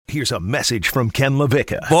Here's a message from Ken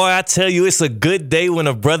LaVicka. Boy, I tell you, it's a good day when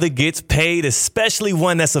a brother gets paid, especially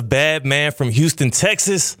one that's a bad man from Houston,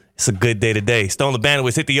 Texas. It's a good day today. Stone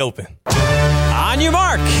LeBanowitz hit the open. On your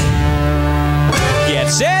mark. Get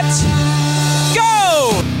set.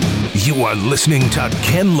 Go! You are listening to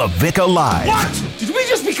Ken LaVicka Live. What? Did we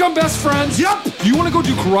just become best friends? Yup. You want to go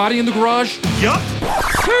do karate in the garage? Yup.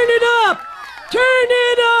 Turn it up! Turn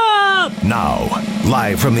it up! Now,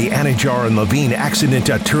 live from the Anajar and Levine Accident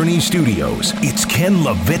Attorney Studios, it's Ken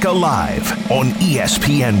LaVicka Live on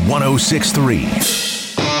ESPN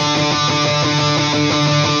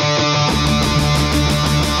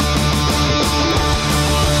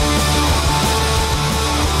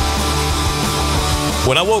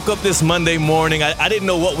When I woke up this Monday morning, I didn't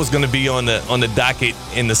know what was going to be on the docket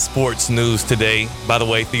in the sports news today. By the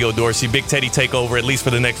way, Theo Dorsey, Big Teddy takeover, at least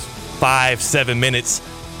for the next 5-7 minutes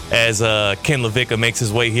as Ken LaVicka makes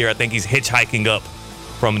his way here. I think he's hitchhiking up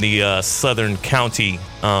from the southern county.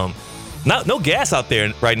 No gas out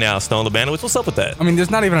there right now, Stone LeBanowitz. What's up with that? I mean, there's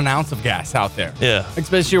not even an ounce of gas out there. Yeah.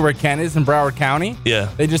 Especially where Ken is in Broward County. Yeah.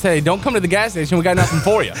 They just say, don't come to the gas station. We got nothing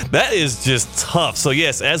for you. That is just tough. So,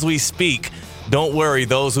 yes, as we speak, don't worry,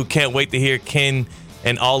 those who can't wait to hear Ken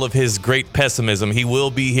and all of his great pessimism. He will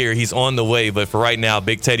be here. He's on the way. But for right now,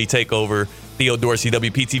 Big Teddy takeover. Theo Dorsey,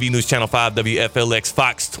 WPTV News Channel 5, WFLX,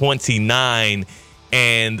 Fox 29.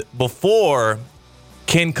 And before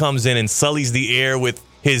Ken comes in and sullies the air with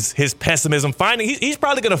his pessimism, he's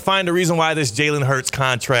probably going to find a reason why this Jalen Hurts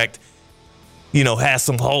contract, has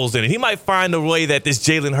some holes in it. He might find a way that this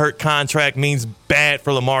Jalen Hurts contract means bad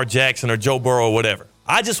for Lamar Jackson or Joe Burrow or whatever.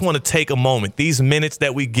 I just want to take a moment, these minutes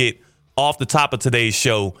that we get off the top of today's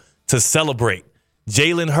show, to celebrate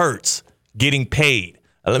Jalen Hurts getting paid.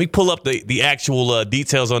 Let me pull up the actual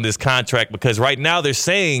details on this contract, because right now they're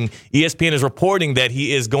saying, ESPN is reporting that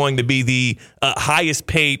he is going to be the highest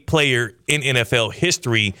paid player in NFL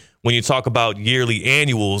history when you talk about yearly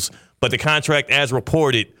annuals. But the contract, as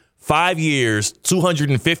reported, 5 years,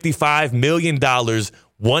 $255 million,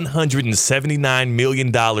 $179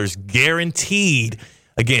 million guaranteed.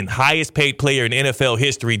 Again, highest paid player in NFL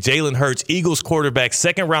history. Jalen Hurts, Eagles quarterback,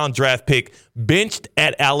 second-round draft pick, benched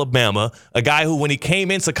at Alabama. A guy who, when he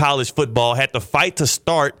came into college football, had to fight to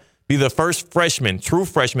start, be the first true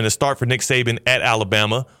freshman to start for Nick Saban at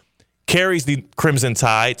Alabama. Carries the Crimson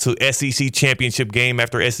Tide to SEC championship game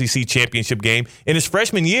after SEC championship game. In his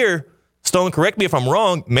freshman year, Stone, correct me if I'm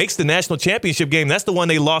wrong, makes the national championship game. That's the one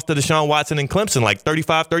they lost to Deshaun Watson and Clemson, like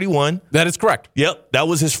 35-31. That is correct. Yep, that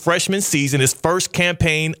was his freshman season, his first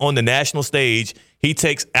campaign on the national stage. He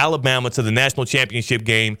takes Alabama to the national championship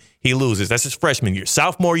game. He loses. That's his freshman year.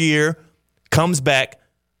 Sophomore year, comes back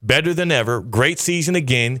better than ever. Great season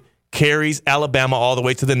again. Carries Alabama all the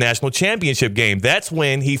way to the national championship game. That's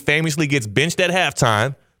when he famously gets benched at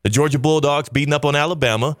halftime. The Georgia Bulldogs beating up on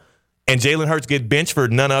Alabama. And Jalen Hurts gets benched for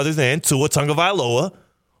none other than Tua Tagovailoa,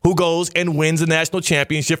 who goes and wins the national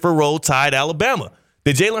championship for Roll Tide, Alabama.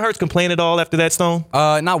 Did Jalen Hurts complain at all after that, Stone?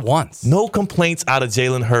 Not once. No complaints out of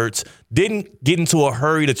Jalen Hurts. Didn't get into a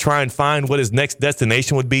hurry to try and find what his next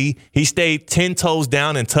destination would be. He stayed 10 toes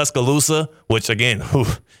down in Tuscaloosa, which, again,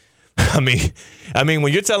 I mean,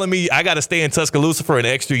 when you're telling me I got to stay in Tuscaloosa for an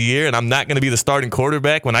extra year and I'm not going to be the starting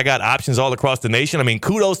quarterback when I got options all across the nation, I mean,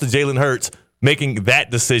 kudos to Jalen Hurts making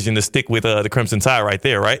that decision to stick with the Crimson Tide right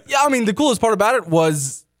there, right? Yeah, I mean, the coolest part about it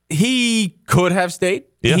was he could have stayed.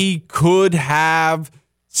 Yeah. He could have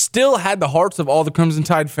still had the hearts of all the Crimson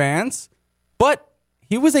Tide fans, but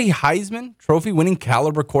he was a Heisman Trophy-winning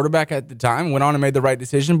caliber quarterback at the time, went on and made the right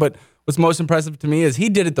decision. But what's most impressive to me is he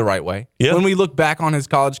did it the right way. Yeah. When we look back on his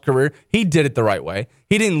college career, he did it the right way.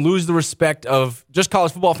 He didn't lose the respect of just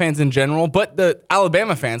college football fans in general, but the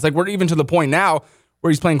Alabama fans. Like, we're even to the point now where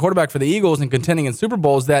he's playing quarterback for the Eagles and contending in Super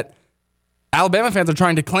Bowls that Alabama fans are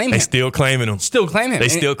trying to claim him. They still claiming him. They still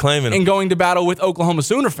claiming him. And going to battle with Oklahoma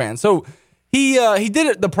Sooner fans. So he did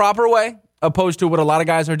it the proper way, opposed to what a lot of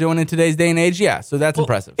guys are doing in today's day and age. Yeah, so that's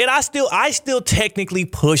impressive. And I still technically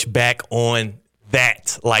push back on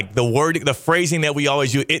that. Like the phrasing that we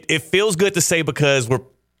always use. It feels good to say because we're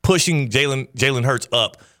pushing Jalen Hurts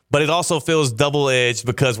up. But it also feels double-edged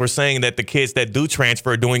because we're saying that the kids that do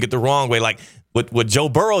transfer are doing it the wrong way. Like what Joe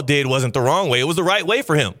Burrow did wasn't the wrong way. It was the right way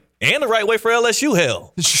for him. And the right way for LSU,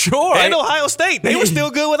 hell. Sure. And Ohio State. They were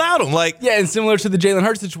still good without him. Yeah, and similar to the Jalen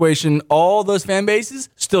Hurts situation, all those fan bases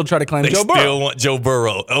still try to claim Joe Burrow. They still want Joe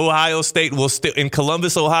Burrow. Ohio State will still, in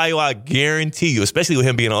Columbus, Ohio, I guarantee you, especially with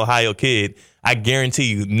him being an Ohio kid, I guarantee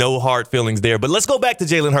you no hard feelings there. But let's go back to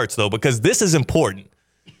Jalen Hurts, though, because this is important.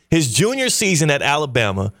 His junior season at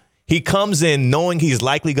Alabama, He comes in knowing he's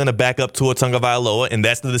likely going to back up Tua Tagovailoa, and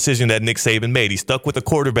that's the decision that Nick Saban made. He stuck with a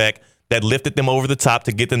quarterback that lifted them over the top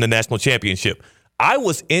to get them the national championship. I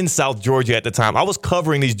was in South Georgia at the time. I was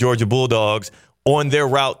covering these Georgia Bulldogs on their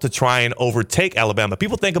route to try and overtake Alabama.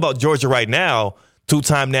 People think about Georgia right now,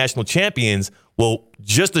 two-time national champions. Well,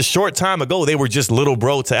 just a short time ago, they were just little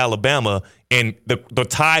bro to Alabama, and the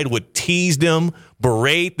Tide would tease them,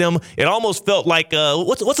 berate them. It almost felt like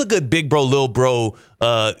what's a good big bro, little bro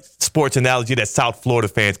sports analogy that South Florida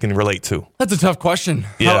fans can relate to? That's a tough question.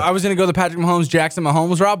 Yeah. I was going to go the Patrick Mahomes, Jackson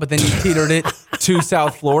Mahomes route, but then you teetered it to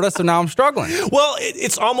South Florida, so now I'm struggling. Well,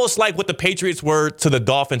 it's almost like what the Patriots were to the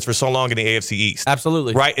Dolphins for so long in the AFC East.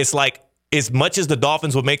 Absolutely. Right? It's like as much as the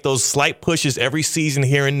Dolphins would make those slight pushes every season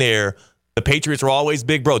here and there, the Patriots were always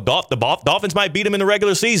big bro. The Dolphins might beat them in the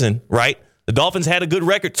regular season, right? The Dolphins had a good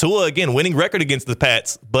record. Tua, again, winning record against the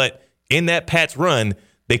Pats. But in that Pats run,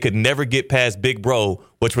 they could never get past big bro,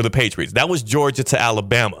 which were the Patriots. That was Georgia to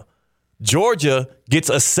Alabama. Georgia gets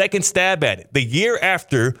a second stab at it. The year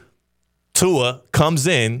after Tua comes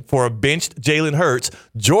in for a benched Jalen Hurts,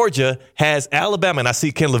 Georgia has Alabama. And I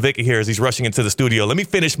see Ken LaVicka here as he's rushing into the studio. Let me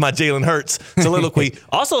finish my Jalen Hurts soliloquy.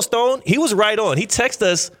 Also, Stone, he was right on. He texted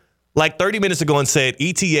us like 30 minutes ago and said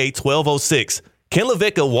ETA 12:06. Ken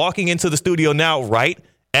LaVicka walking into the studio now right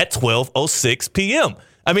at 12:06 p.m.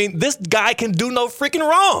 I mean, this guy can do no freaking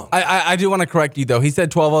wrong. I do want to correct you, though. He said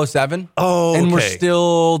 12:07. Oh, and we're okay.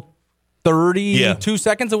 still 32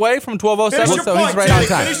 seconds away from 12:07, so he's right on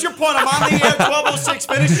time. Finish your point. I'm on the air, 12:06.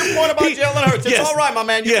 Finish your point about Jalen Hurts. It's all right, my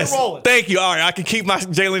man. You can roll it. Thank you. All right, I can keep my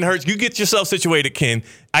Jalen Hurts. You get yourself situated, Ken.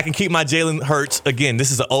 I can keep my Jalen Hurts. Again,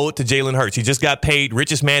 this is an ode to Jalen Hurts. He just got paid,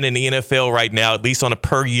 richest man in the NFL right now, at least on a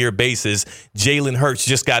per-year basis. Jalen Hurts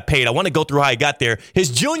just got paid. I want to go through how he got there.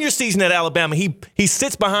 His junior season at Alabama, he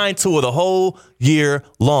sits behind Tua the whole year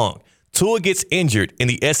long. Tua gets injured in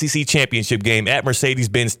the SEC championship game at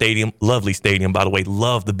Mercedes-Benz Stadium. Lovely stadium, by the way.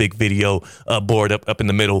 Love the big video board up in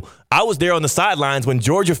the middle. I was there on the sidelines when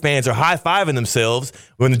Georgia fans are high-fiving themselves,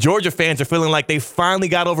 when the Georgia fans are feeling like they finally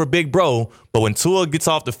got over big bro. But when Tua gets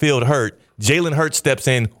off the field hurt, Jalen Hurts steps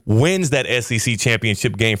in, wins that SEC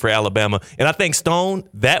championship game for Alabama. And I think, Stone,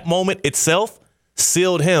 that moment itself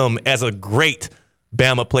sealed him as a great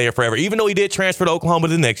Bama player forever. Even though he did transfer to Oklahoma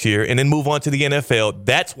the next year and then move on to the NFL,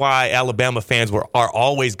 that's why Alabama fans are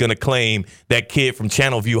always going to claim that kid from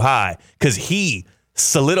Channelview High, because he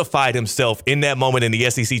solidified himself in that moment in the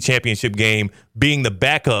SEC championship game, being the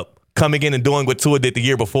backup, coming in and doing what Tua did the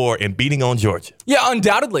year before and beating on Georgia. Yeah,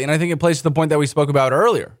 undoubtedly. And I think it plays to the point that we spoke about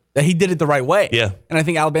earlier, that he did it the right way. Yeah. And I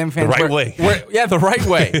think Alabama fans the right way. The right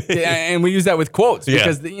way. And we use that with quotes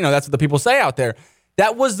because that's what the people say out there.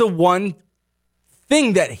 That was the one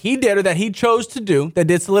thing that he did or that he chose to do that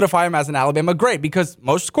did solidify him as an Alabama great, because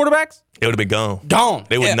most quarterbacks, it would have been gone. Gone.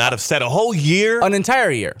 They would not have sat a whole year. An entire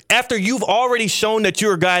year. After you've already shown that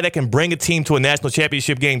you're a guy that can bring a team to a national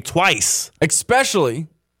championship game twice. Especially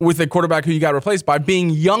with a quarterback who you got replaced by being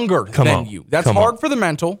younger than you. That's hard for the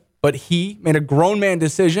mental, but he made a grown man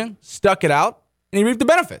decision, stuck it out, and he reaped the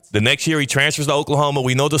benefits. The next year, he transfers to Oklahoma.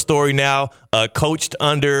 We know the story now. Coached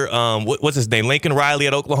under, what's his name? Lincoln Riley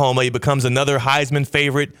at Oklahoma. He becomes another Heisman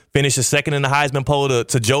favorite, finishes second in the Heisman poll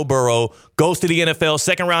to Joe Burrow, goes to the NFL,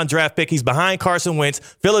 second-round draft pick. He's behind Carson Wentz.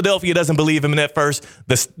 Philadelphia doesn't believe him in at first.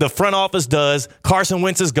 The front office does. Carson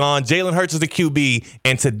Wentz is gone. Jalen Hurts is the QB.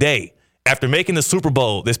 And today, after making the Super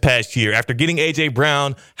Bowl this past year, after getting A.J.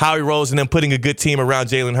 Brown, Howie Rose, and then putting a good team around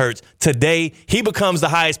Jalen Hurts, today he becomes the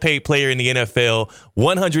highest paid player in the NFL,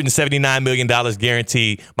 $179 million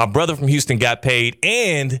guaranteed. My brother from Houston got paid,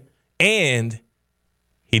 and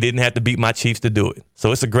he didn't have to beat my Chiefs to do it.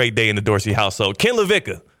 So it's a great day in the Dorsey household. Ken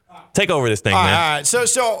LaVicka, take over this thing, man. All right.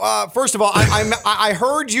 So first of all, I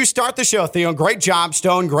heard you start the show, Theo. Great job,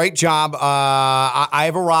 Stone. Great job. I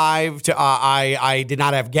have arrived. I did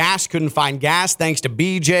not have gas. Couldn't find gas. Thanks to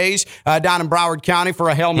BJ's down in Broward County for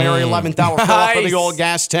a Hail Mary 11th hour fill up of the old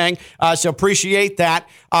gas tank. So appreciate that.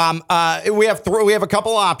 We have a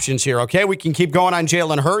couple options here. Okay, we can keep going on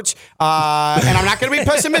Jalen Hurts, and I'm not going to be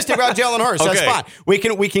pessimistic about Jalen Hurts. Okay. That's fine.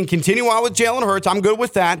 We can continue on with Jalen Hurts. I'm good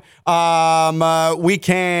with that.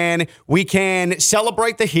 We can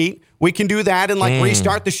celebrate the Heat. We can do that and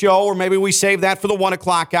restart the show, or maybe we save that for the 1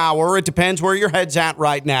 o'clock hour. It depends where your head's at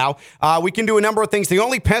right now. We can do a number of things. The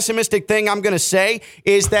only pessimistic thing I'm going to say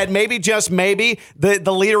is that maybe, just maybe,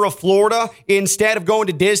 the leader of Florida, instead of going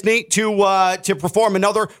to Disney to perform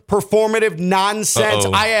another performative nonsense,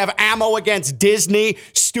 I have ammo against Disney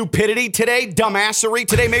stupidity today, dumbassery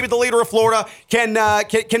today. Maybe the leader of Florida can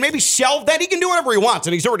maybe shelve that. He can do whatever he wants,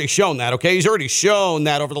 and he's already shown that. Okay, he's already shown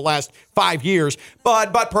that over the last 5 years.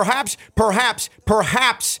 But perhaps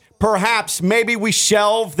perhaps maybe we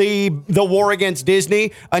shelve the war against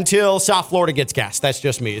Disney until South Florida gets gas. That's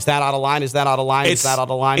just me. Is that out of line? Is that out of line? Is that out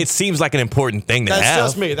of line? It seems like an important thing to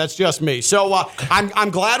have. That's just me. So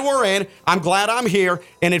I'm glad we're in. I'm glad I'm here,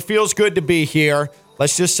 and it feels good to be here.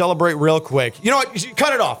 Let's just celebrate real quick. You know what?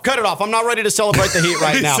 Cut it off. Cut it off. I'm not ready to celebrate the Heat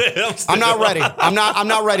right now. I'm not ready. I'm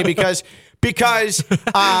not ready because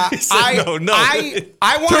I want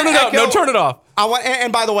to turn it up. No, turn it off.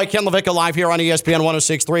 And by the way, Ken LaVicka live here on ESPN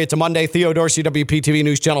 106.3. It's a Monday. Theo Dorsey, WPTV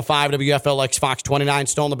News Channel 5, WFLX Fox 29.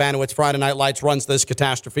 Stone Labanowitz, Friday Night Lights runs this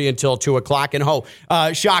catastrophe until 2 o'clock. And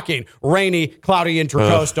shocking, rainy, cloudy,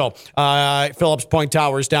 intracoastal. Phillips Point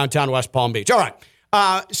Towers, downtown West Palm Beach. All right.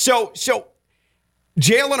 So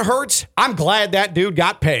Jalen Hurts, I'm glad that dude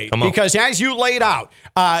got paid because as you laid out,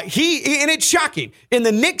 and it's shocking, in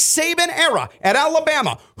the Nick Saban era at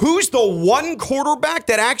Alabama, who's the one quarterback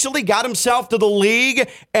that actually got himself to the league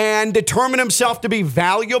and determined himself to be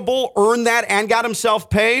valuable, earned that, and got himself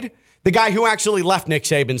paid? The guy who actually left Nick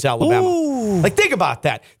Saban's Alabama. Ooh. Like, think about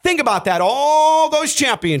that. Think about that. All those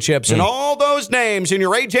championships and all those names and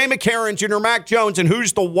your A.J. McCarrons and your Mac Jones, and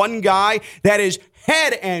who's the one guy that is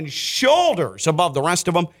head and shoulders above the rest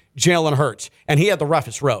of them? Jalen Hurts. And he had the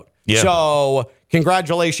roughest road. Yeah. So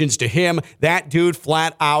congratulations to him. That dude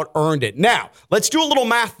flat out earned it. Now, let's do a little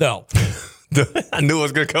math, though. I knew it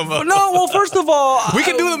was going to come up. No, well, first of all, we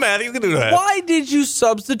can do the math. You can do that. Why did you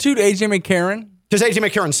substitute A.J. McCarron? Because A.J.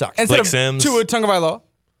 McCarron sucks. Instead of Tua Tagovailoa?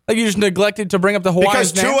 Like you just neglected to bring up the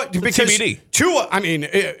Hawaiians name? Because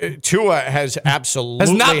TBD. Tua has absolutely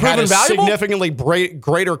has not proven valuable? Significantly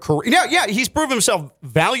greater career. Yeah, he's proven himself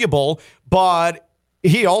valuable, but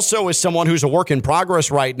he also is someone who's a work in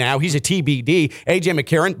progress right now. He's a TBD. A.J.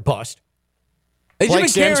 McCarron, bust. Blake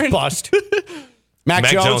Sims, bust. Mac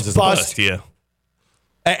Jones, is bust. Yeah.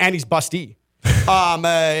 And he's busty.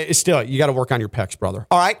 Still, you got to work on your pecs, brother.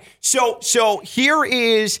 All right. So here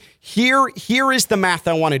is the math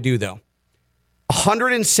I want to do though.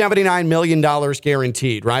 $179 million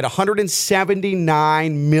guaranteed, right?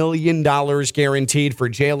 $179 million guaranteed for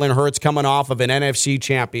Jalen Hurts coming off of an NFC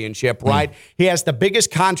championship, right? He has the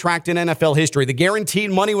biggest contract in NFL history. The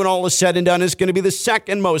guaranteed money, when all is said and done, is going to be the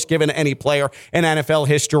second most given to any player in NFL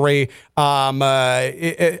history,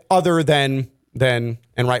 other than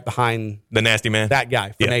and right behind the nasty man, that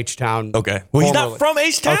guy from H-Town. Okay, well, he's not from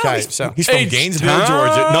H-Town. Okay, he's from Gainesville,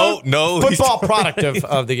 Georgia. No, football product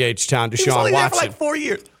of the H-Town. Deshaun Watson. There for like 4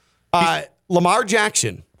 years. Lamar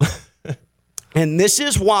Jackson, and this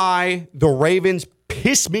is why the Ravens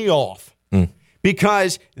piss me off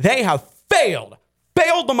because they have failed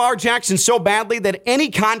Lamar Jackson so badly that any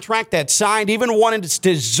contract that's signed, even one as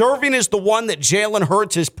deserving as the one that Jalen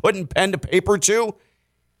Hurts is putting pen to paper to,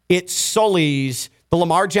 it sullies the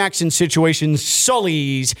Lamar Jackson situation,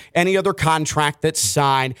 sullies any other contract that's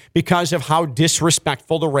signed because of how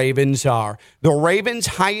disrespectful the Ravens are. The Ravens'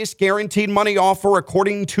 highest guaranteed money offer,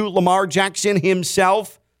 according to Lamar Jackson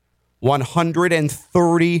himself,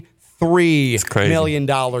 $133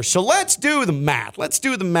 million. So let's do the math. Let's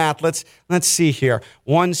see here.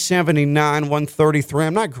 179, 133.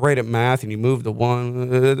 I'm not great at math, and you move the one.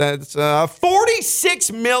 That's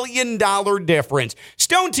 $46 million difference.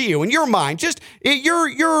 Stone, to you in your mind, just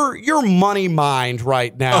your money mind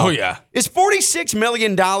right now. Oh yeah, is $46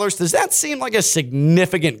 million? Does that seem like a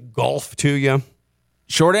significant gulf to you?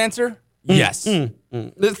 Short answer: yes.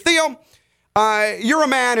 Theo. You're a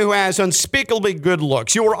man who has unspeakably good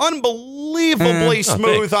looks. You are unbelievably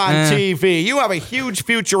smooth on TV. You have a huge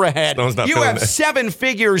future ahead. You have 7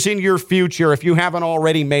 figures in your future if you haven't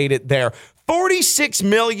already made it there. $46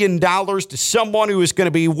 million to someone who is going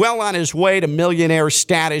to be well on his way to millionaire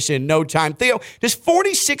status in no time. Theo, does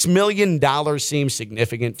 $46 million seem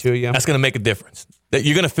significant to you? That's going to make a difference.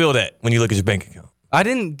 You're going to feel that when you look at your bank account. I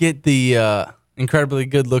didn't get the incredibly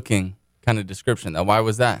good looking kind of description though. Why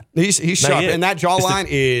was that? He's sharp, and that jawline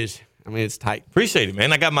is, it's tight. Appreciate it,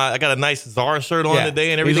 man. I got a nice Zara shirt on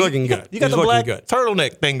today and everything. He's looking good. You got the black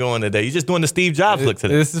turtleneck thing going today. You're just doing the Steve Jobs look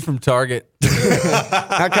today. This is from Target.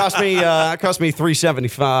 That cost me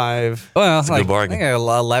 $375. Well, it's a good bargain. I think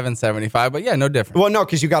 $11.75, but yeah, no different. Well, no,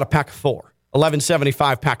 because you got a pack of 4.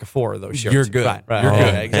 $11.75 pack of 4 of those shirts. You're good. Right. You're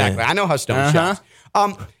good. Exactly. I know how Stone shops.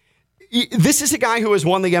 This is a guy who has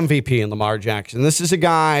won the MVP in Lamar Jackson. This is a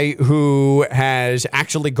guy who has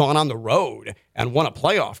actually gone on the road and won a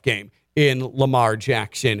playoff game in Lamar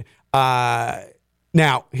Jackson.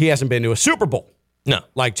 Now, he hasn't been to a Super Bowl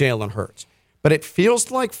like Jalen Hurts. But it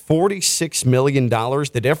feels like $46 million.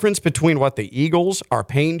 The difference between what the Eagles are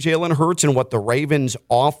paying Jalen Hurts and what the Ravens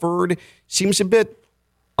offered seems a bit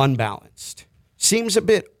unbalanced. Seems a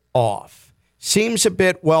bit off. seems a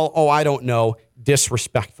bit, I don't know,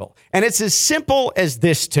 disrespectful. And it's as simple as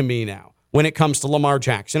this to me now when it comes to Lamar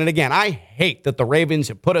Jackson. And again, I hate that the Ravens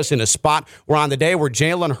have put us in a spot where on the day where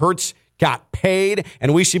Jalen Hurts got paid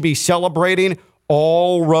and we should be celebrating,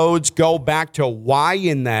 all roads go back to why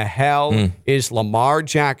in the hell is Lamar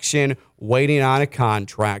Jackson waiting on a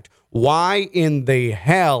contract? Why in the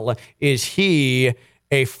hell is he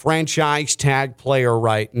a franchise tag player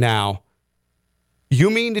right now? You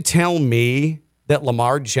mean to tell me that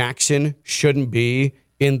Lamar Jackson shouldn't be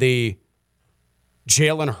in the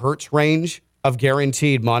Jalen Hurts range of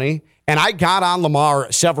guaranteed money? And I got on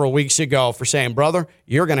Lamar several weeks ago for saying, brother,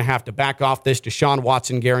 you're going to have to back off this Deshaun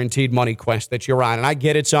Watson guaranteed money quest that you're on. And I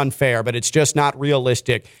get it's unfair, but it's just not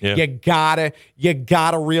realistic. Yeah. You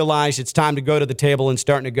gotta realize it's time to go to the table and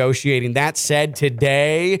start negotiating. That said,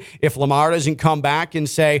 today, if Lamar doesn't come back and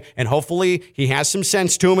say, and hopefully he has some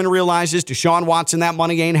sense to him and realizes Deshaun Watson, that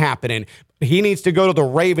money ain't happening. He needs to go to the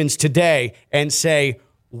Ravens today and say,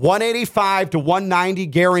 185 to 190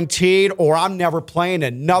 guaranteed, or I'm never playing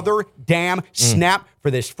another damn snap for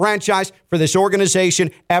this franchise, for this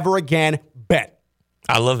organization ever again. Bet.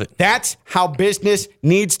 I love it. That's how business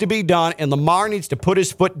needs to be done, and Lamar needs to put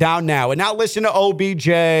his foot down now. And now listen to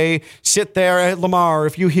OBJ. Sit there. Hey, Lamar,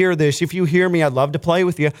 if you hear this, if you hear me, I'd love to play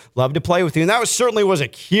with you. Love to play with you. And that certainly was a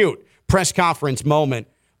cute press conference moment.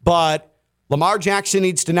 But Lamar Jackson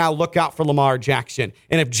needs to now look out for Lamar Jackson.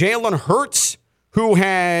 And if Jalen Hurts, who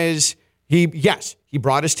he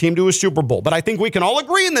brought his team to a Super Bowl. But I think we can all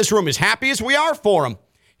agree in this room, as happy as we are for him,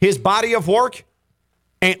 his body of work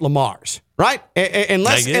ain't Lamar's, right?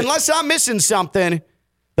 Unless I'm missing something,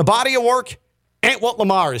 the body of work ain't what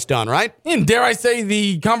Lamar has done, right? And dare I say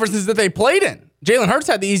the conferences that they played in. Jalen Hurts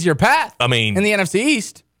had the easier path. In the NFC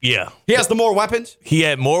East. Yeah. He has the more weapons? He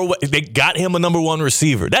had more. They got him a number one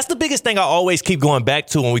receiver. That's the biggest thing I always keep going back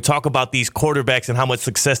to when we talk about these quarterbacks and how much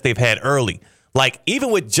success they've had early. Like,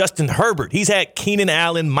 even with Justin Herbert, he's had Keenan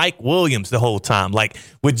Allen, Mike Williams the whole time. Like,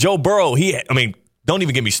 with Joe Burrow, don't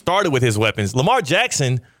even get me started with his weapons. Lamar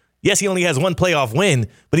Jackson, yes, he only has one playoff win,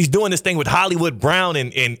 but he's doing this thing with Hollywood Brown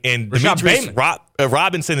and Demetrius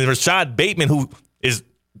Robinson and Rashad Bateman, who is,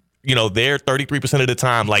 there 33% of the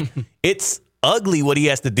time. Like, it's ugly what he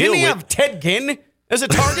has to deal with. Didn't he have Ted Ginn as a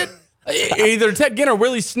target? Either Ted Ginn or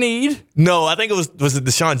Willie Snead. No, I think it was it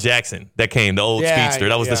Deshaun Jackson that came, the old speedster.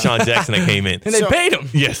 That was Deshaun Jackson that came in. And they paid him.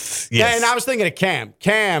 Yes. And I was thinking of Cam.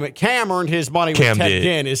 Cam earned his money with Ted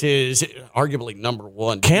Ginn is his arguably number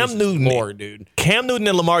one. Cam Newton. Dude. Cam Newton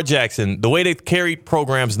and Lamar Jackson, the way they carried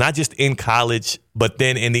programs, not just in college, but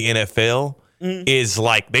then in the NFL, is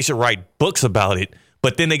like they should write books about it.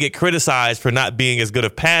 But then they get criticized for not being as good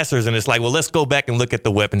of passers, and it's like, well, let's go back and look at the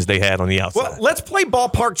weapons they had on the outside. Well, let's play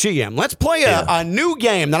Ballpark GM. Let's play a new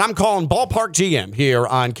game that I'm calling Ballpark GM here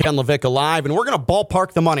on Ken LaVicka Live, and we're going to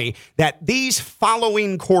ballpark the money that these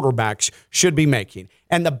following quarterbacks should be making.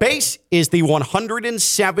 And the base is the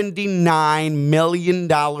 $179 million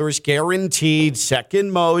guaranteed,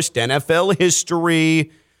 second most NFL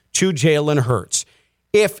history to Jalen Hurts.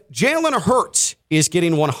 If Jalen Hurts is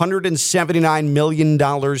getting $179 million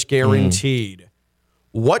guaranteed,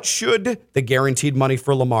 what should the guaranteed money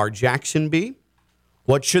for Lamar Jackson be?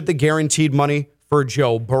 What should the guaranteed money for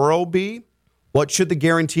Joe Burrow be? What should the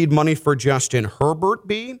guaranteed money for Justin Herbert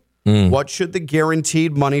be? What should the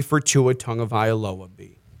guaranteed money for Tua Tagovailoa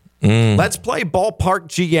be? Let's play Ballpark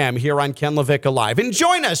GM here on Ken LaVicka Live. And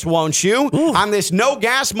join us, won't you, on this No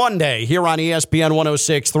Gas Monday here on ESPN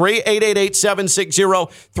 106.3,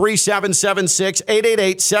 888-760-3776,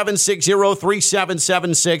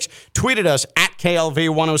 888-760-3776. Tweet at us at KLV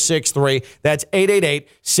 106.3. That's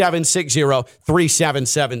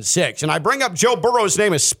 888-760-3776. And I bring up Joe Burrow's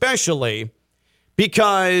name especially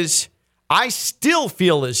because I still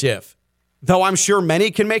feel as if, though I'm sure many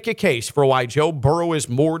can make a case for why Joe Burrow is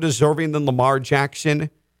more deserving than Lamar Jackson,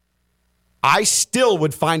 I still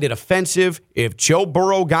would find it offensive if Joe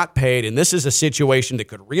Burrow got paid, and this is a situation that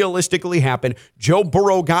could realistically happen. Joe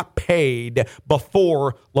Burrow got paid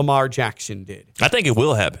before Lamar Jackson did. I think it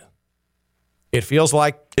will happen. It feels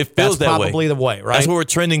like that's probably the way, right? That's what we're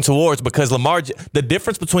trending towards because the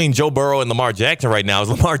difference between Joe Burrow and Lamar Jackson right now is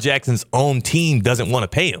Lamar Jackson's own team doesn't want to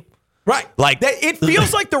pay him. Right. It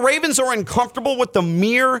feels like the Ravens are uncomfortable with the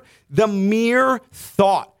mere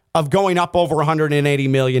thought of going up over $180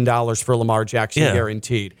 million for Lamar Jackson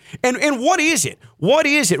guaranteed. And what is it? What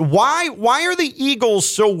is it? Why are the Eagles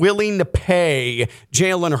so willing to pay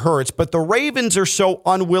Jalen Hurts, but the Ravens are so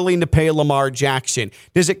unwilling to pay Lamar Jackson?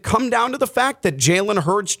 Does it come down to the fact that Jalen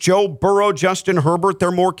Hurts, Joe Burrow, Justin Herbert,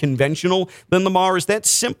 they're more conventional than Lamar? Is that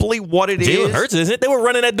simply what it is? Jalen Hurts, isn't it? They were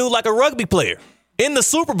running that dude like a rugby player in the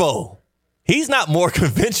Super Bowl. He's not more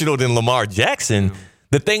conventional than Lamar Jackson.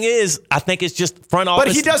 The thing is, I think it's just front office.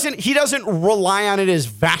 But he doesn't rely on it as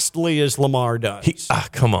vastly as Lamar does.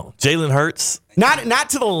 Come on. Jalen Hurts. Not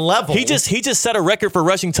to the level. He just set a record for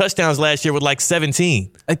rushing touchdowns last year with like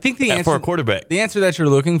 17. I think the answer for a quarterback. The answer that you're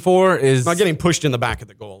looking for is not getting pushed in the back of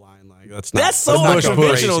the goal line. That's so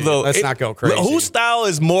unconventional, though. Let's not go crazy. Whose style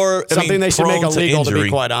is more something they should make illegal, to be injury.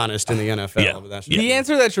 quite honest, in the NFL? Yeah. The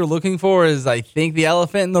answer that you're looking for is, I think, the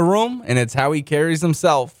elephant in the room, and it's how he carries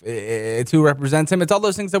himself. It's who represents him. It's all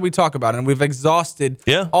those things that we talk about, and we've exhausted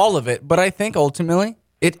all of it. But I think ultimately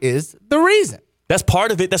it is the reason. That's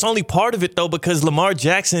part of it. That's only part of it, though, because Lamar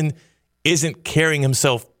Jackson isn't carrying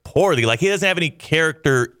himself poorly. Like, he doesn't have any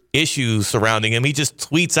character issues surrounding him. He just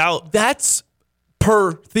tweets out. That's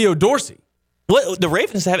per Theo Dorsey. What the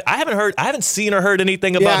Ravens have? I haven't seen or heard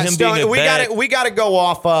anything about him being a bad. We got to go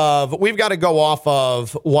off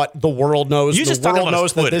of what the world knows. You just the world talking about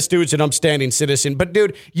knows that this dude's an upstanding citizen. But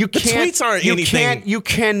dude, you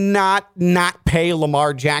cannot not pay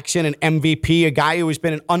Lamar Jackson an MVP, a guy who has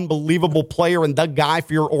been an unbelievable player and the guy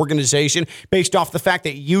for your organization, based off the fact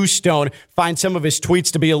that you, Stone, find some of his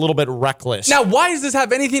tweets to be a little bit reckless. Now, why does this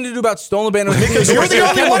have anything to do about Stone LeBanowitz? Because you're the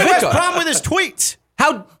only one who has a problem with his tweets.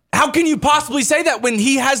 How can you possibly say that when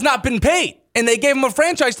he has not been paid and they gave him a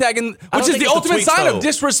franchise tag, which is the ultimate sign of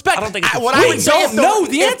disrespect? I don't think we don't know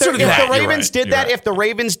the answer to that. If the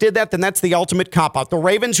Ravens did that, then that's the ultimate cop-out. The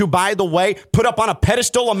Ravens, who, by the way, put up on a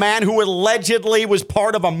pedestal a man who allegedly was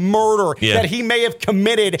part of a murder that he may have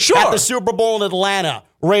committed at the Super Bowl in Atlanta.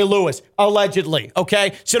 Ray Lewis, allegedly,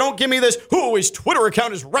 okay? So don't give me this, his Twitter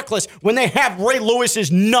account is reckless, when they have Ray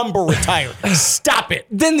Lewis's number retired. Stop it.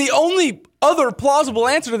 Then the only other plausible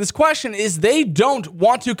answer to this question is they don't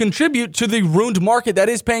want to contribute to the ruined market that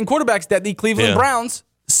is paying quarterbacks that the Cleveland Browns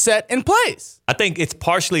set in place. I think it's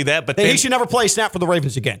partially that, but he should never play a snap for the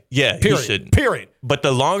Ravens again. Yeah, period. He shouldn't. Period. But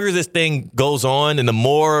the longer this thing goes on and the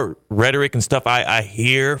more rhetoric and stuff I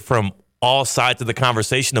hear from all sides of the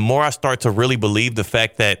conversation, the more I start to really believe the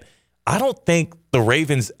fact that I don't think the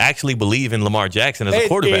Ravens actually believe in Lamar Jackson as a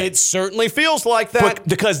quarterback. It certainly feels like that.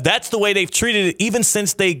 Because that's the way they've treated it even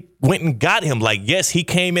since they went and got him. Like, yes, he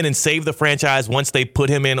came in and saved the franchise once they put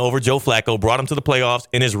him in over Joe Flacco, brought him to the playoffs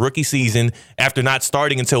in his rookie season after not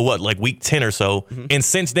starting until, week 10 or so. Mm-hmm. And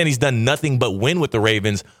since then, he's done nothing but win with the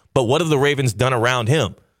Ravens. But what have the Ravens done around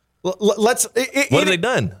him? What have they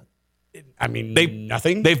done? I mean,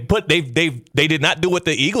 nothing. They did not do what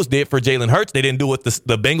the Eagles did for Jalen Hurts. They didn't do what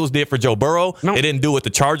the Bengals did for Joe Burrow. No. They didn't do what the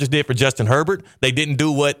Chargers did for Justin Herbert. They didn't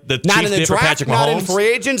do what the Chiefs did for Patrick Mahomes. Not in free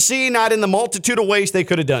agency, not in the multitude of ways they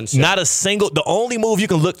could have done so. Not a single. The only move you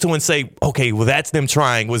can look to and say, okay, well, that's them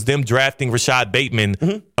trying, was them drafting Rashad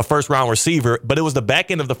Bateman, a first-round receiver. But it was the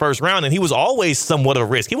back end of the first round, and he was always somewhat of a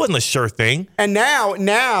risk. He wasn't a sure thing. And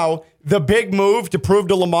now the big move to prove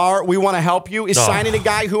to Lamar we want to help you is signing a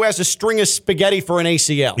guy who has a string of spaghetti for an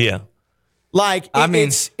ACL. Yeah.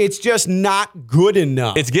 It's just not good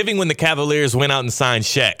enough. It's giving when the Cavaliers went out and signed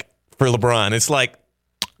Shaq for LeBron. It's like,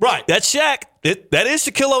 right, that's Shaq. That is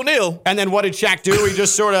Shaquille O'Neal. And then what did Shaq do? He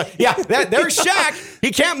just sort of, there's Shaq. He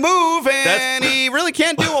can't move, and he really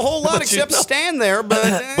can't do a whole lot except stand there. But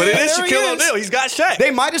it is Shaquille O'Neal. He's got Shaq. They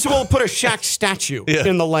might as well put a Shaq statue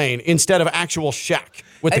in the lane instead of actual Shaq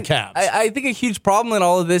with the Cavs. I think a huge problem in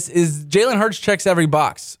all of this is Jalen Hurts checks every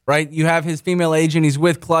box, right? You have his female agent. He's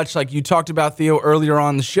with Clutch, like you talked about, Theo, earlier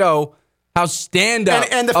on the show. How stand-up.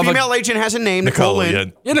 And the female agent has a name, Nicole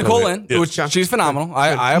Lynn. Yeah, Nicole Lynn, which she's phenomenal.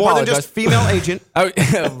 I More apologize. than just female agent. Really?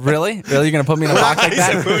 Really? You're going to put me in a box like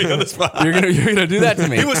that? Put me on the spot. You're gonna do that to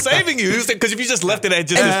me. He was saving you. Because if you just left it at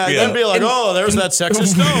just... Then be like, there's that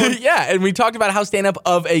sexist Stone. Yeah, and we talked about how stand-up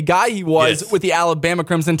of a guy he was with the Alabama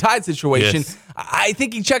Crimson Tide situation. Yes. I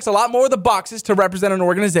think he checks a lot more of the boxes to represent an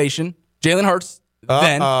organization, Jalen Hurts,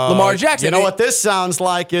 than Lamar Jackson. You know what this sounds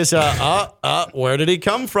like is where did he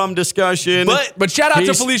come from discussion. But shout out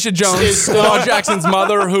to Felicia Jones, Lamar Jackson's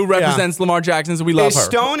mother, who represents Lamar Jackson, so we love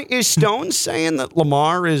her. Is Stone saying that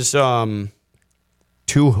Lamar is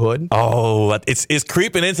too hood? Oh, it's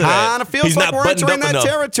creeping into that. It feels like we're entering that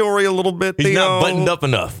territory a little bit. He's not buttoned up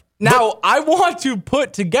enough. Now, I want to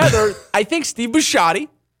put together, I think Steve Bisciotti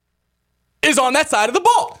is on that side of the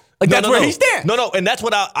ball. That's where he stands. No, and that's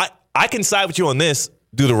what I can side with you on this.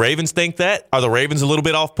 Do the Ravens think that? Are the Ravens a little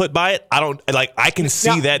bit off put by it? I can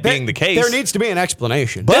see that being the case. There needs to be an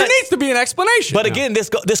explanation. There needs to be an explanation. But again,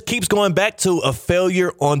 this keeps going back to a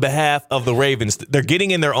failure on behalf of the Ravens. They're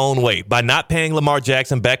getting in their own way by not paying Lamar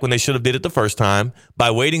Jackson back when they should have did it the first time,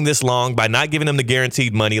 by waiting this long, by not giving him the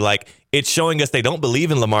guaranteed money. It's showing us they don't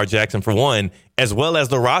believe in Lamar Jackson, for one, as well as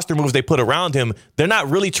the roster moves they put around him. They're not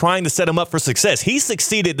really trying to set him up for success. He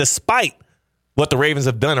succeeded despite what the Ravens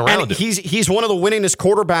have done around and him. He's one of the winningest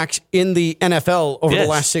quarterbacks in the NFL over the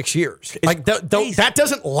last 6 years. That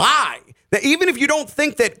doesn't lie. That even if you don't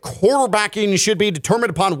think that quarterbacking should be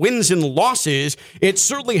determined upon wins and losses, it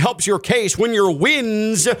certainly helps your case when your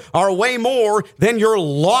wins are way more than your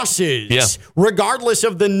losses, regardless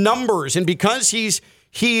of the numbers. And because he is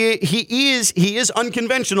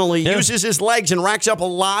unconventional. He uses his legs and racks up a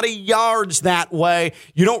lot of yards that way.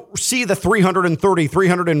 You don't see the 330,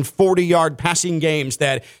 340-yard passing games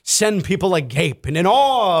that send people agape and in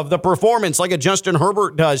awe of the performance like a Justin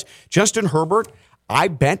Herbert does. Justin Herbert, I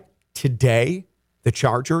bet today the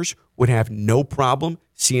Chargers would have no problem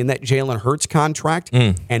seeing that Jalen Hurts contract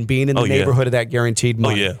and being in the neighborhood of that guaranteed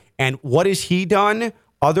money. And what has he done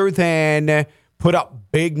other than put up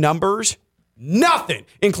big numbers? Nothing,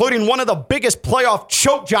 including one of the biggest playoff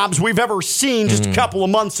choke jobs we've ever seen just a couple of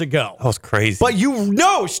months ago. That was crazy. But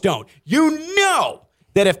Stone,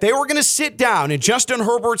 that if they were going to sit down and Justin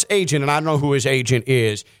Herbert's agent, and I don't know who his agent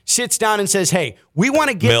is, sits down and says, hey, we want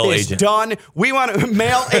to get this done. We want to,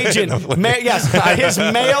 male agent, his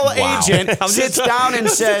male agent sits down and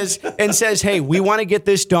says, hey, we want to get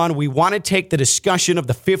this done. We want to take the discussion of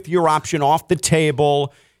the fifth-year option off the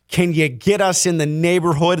table. Can you get us in the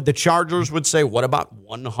neighborhood? The Chargers would say, what about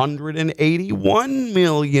 $181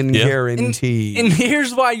 million guaranteed? And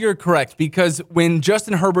here's why you're correct. Because when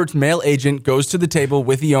Justin Herbert's male agent goes to the table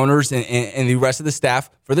with the owners and the rest of the staff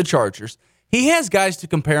for the Chargers, he has guys to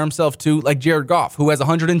compare himself to, like Jared Goff, who has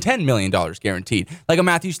 $110 million guaranteed. Like a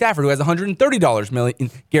Matthew Stafford, who has $130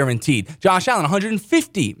 million guaranteed. Josh Allen,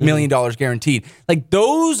 $150 million guaranteed. Like,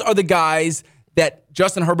 those are the guys that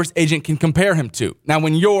Justin Herbert's agent can compare him to. Now,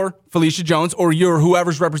 when you're Felicia Jones or you're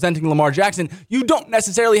whoever's representing Lamar Jackson, you don't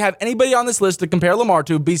necessarily have anybody on this list to compare Lamar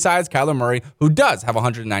to besides Kyler Murray, who does have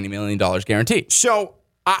 $190 million guaranteed. So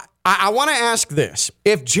I want to ask this.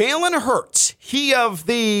 If Jalen Hurts, he of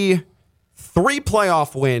the two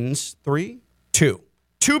playoff wins,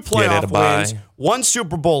 one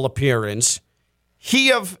Super Bowl appearance,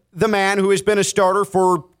 he of the man who has been a starter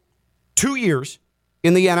for 2 years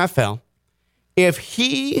in the NFL, if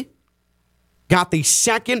he got the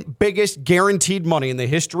second biggest guaranteed money in the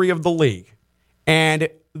history of the league, and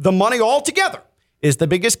the money altogether is the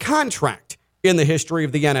biggest contract in the history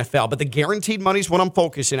of the NFL, but the guaranteed money is what I'm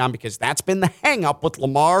focusing on because that's been the hang-up with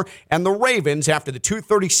Lamar and the Ravens after the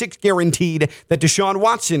 $236 guaranteed that Deshaun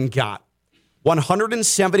Watson got.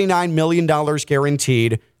 $179 million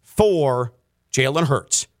guaranteed for Jalen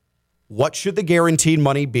Hurts. What should the guaranteed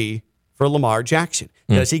money be for Lamar Jackson?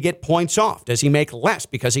 Does he get points off? Does he make less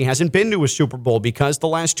because he hasn't been to a Super Bowl? Because the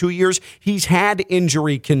last 2 years he's had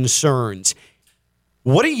injury concerns.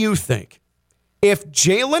 What do you think? If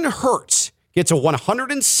Jalen Hurts gets a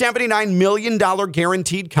 $179 million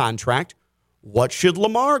guaranteed contract, what should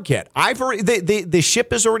Lamar get? The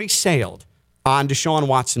ship has already sailed on Deshaun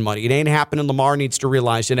Watson money. It ain't happening. Lamar needs to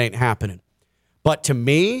realize it ain't happening. But to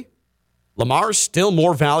me, Lamar's still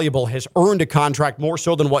more valuable, has earned a contract more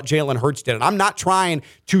so than what Jalen Hurts did. And I'm not trying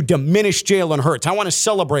to diminish Jalen Hurts. I want to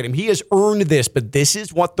celebrate him. He has earned this, but this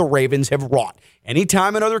is what the Ravens have wrought.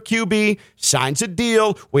 Anytime another QB signs a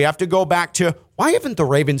deal, we have to go back to, why haven't the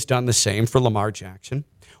Ravens done the same for Lamar Jackson?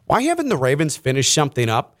 Why haven't the Ravens finished something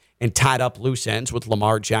up and tied up loose ends with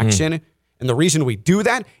Lamar Jackson? And the reason we do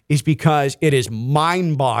that is because it is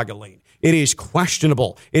mind-boggling. It is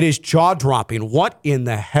questionable. It is jaw-dropping. What in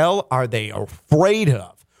the hell are they afraid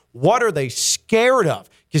of? What are they scared of?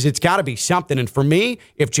 Because it's got to be something. And for me,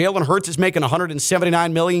 if Jalen Hurts is making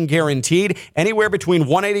 $179 million guaranteed, anywhere between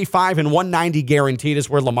 $185 and $190 guaranteed is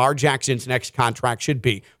where Lamar Jackson's next contract should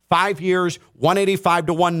be. 5 years, $185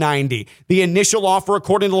 to $190. The initial offer,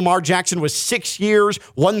 according to Lamar Jackson, was 6 years,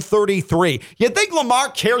 $133. You think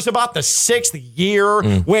Lamar cares about the sixth year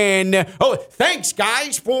when, thanks,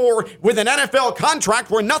 guys, with an NFL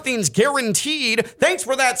contract where nothing's guaranteed. Thanks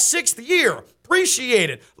for that sixth year. Appreciate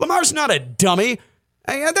it. Lamar's not a dummy.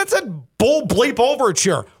 That's a bull bleep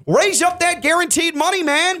overture. Raise up that guaranteed money,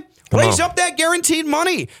 man. Raise up that guaranteed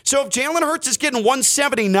money. So if Jalen Hurts is getting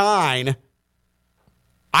 $179,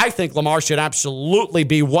 I think Lamar should absolutely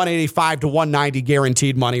be $185 to $190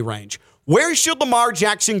 guaranteed money range. Where should Lamar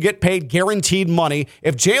Jackson get paid guaranteed money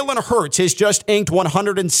if Jalen Hurts has just inked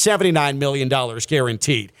 $179 million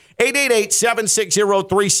guaranteed?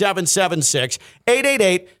 888-760-3776.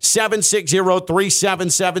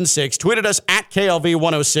 888-760-3776. Tweeted us at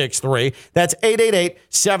KLV1063. That's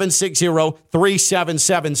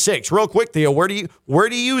 888-760-3776. Real quick, Theo, where do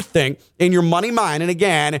you think in your money mind, and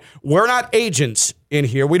again, we're not agents in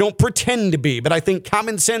here. We don't pretend to be, but I think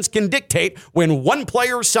common sense can dictate when one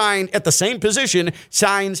player signed at the same position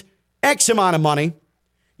signs X amount of money,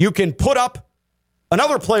 you can put up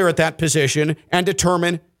another player at that position and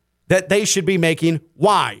determine that they should be making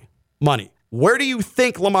why money. Where do you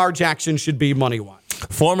think Lamar Jackson should be money-wise?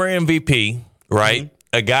 Former MVP, right? Mm-hmm.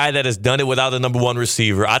 A guy that has done it without the number one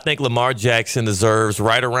receiver. I think Lamar Jackson deserves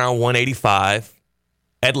right around 185,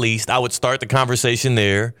 at least. I would start the conversation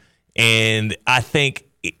there. And I think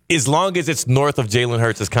as long as it's north of Jalen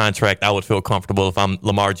Hurts' contract, I would feel comfortable if I'm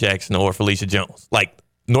Lamar Jackson or Felicia Jones. Like,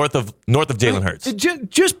 north of Jalen Hurts.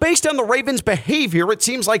 Just based on the Ravens' behavior, it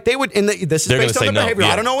seems like they would. This is based on their behavior.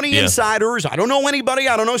 Yeah. I don't know any insiders. I don't know anybody.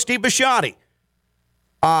 I don't know Steve Bisciotti.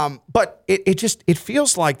 But it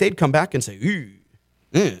feels like they'd come back and say,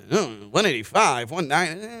 185,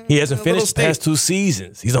 190. He hasn't finished the past 2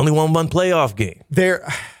 seasons. He's only won one playoff game. Those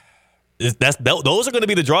are going to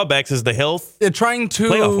be the drawbacks. Is the health? They're trying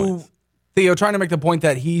to. Theo, trying to make the point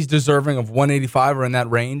that he's deserving of 185 or in that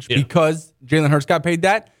range because Jalen Hurts got paid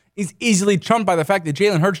that. He's easily trumped by the fact that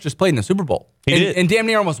Jalen Hurts just played in the Super Bowl. He did. And damn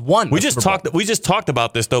near almost won. We just talked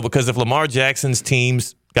about this, though, because if Lamar Jackson's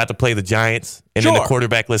teams got to play the Giants and then the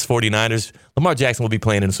quarterbackless 49ers, Lamar Jackson will be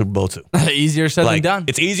playing in the Super Bowl, too. Easier said than done.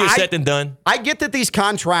 It's easier said than done. I get that these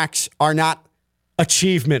contracts are not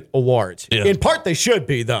achievement awards. Yeah. In part, they should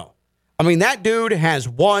be, though. I mean, that dude has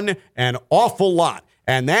won an awful lot.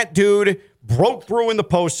 And that dude broke through in the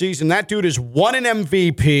postseason. That dude has won an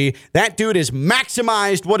MVP. That dude has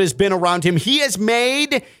maximized what has been around him. He has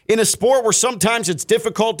made, in a sport where sometimes it's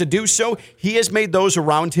difficult to do so, he has made those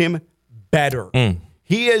around him better.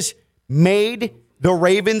 He has made the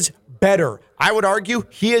Ravens better. I would argue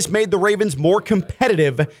he has made the Ravens more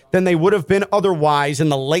competitive than they would have been otherwise in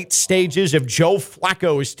the late stages of Joe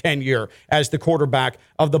Flacco's tenure as the quarterback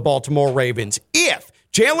of the Baltimore Ravens. If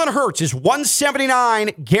Jalen Hurts is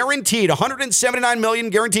 179 guaranteed, 179 million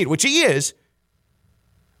guaranteed, which he is,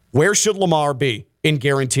 where should Lamar be in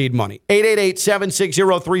guaranteed money?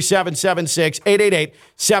 888-760-3776,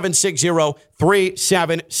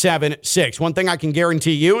 888-760-3776. One thing I can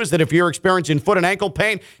guarantee you is that if you're experiencing foot and ankle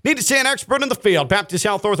pain, need to see an expert in the field. Baptist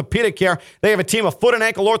Health Orthopedic Care. They have a team of foot and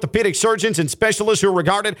ankle orthopedic surgeons and specialists who are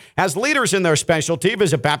regarded as leaders in their specialty.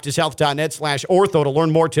 Visit baptisthealth.net/ortho to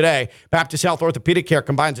learn more today. Baptist Health Orthopedic Care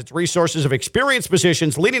combines its resources of experienced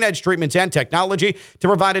physicians, leading-edge treatments, and technology to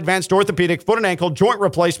provide advanced orthopedic, foot and ankle, joint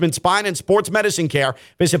replacement, spine, and sports medicine care.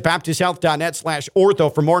 Visit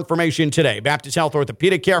baptisthealth.net/ortho for more information today. Baptist Health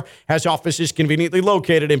Orthopedic Care has offices conveniently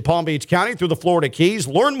located in Palm Beach County through the Florida Keys.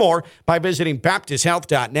 Learn more by visiting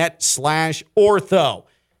baptisthealth.net/ortho.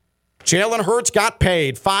 Jalen Hurts got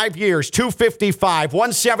paid 5 years, $255,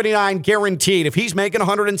 $179 guaranteed. If he's making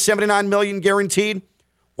 $179 million guaranteed,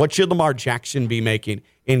 what should Lamar Jackson be making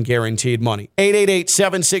in guaranteed money?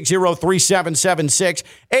 888-760-3776,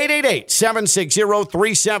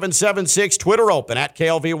 888-760-3776. Twitter open at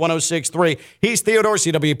KLV1063. He's Theo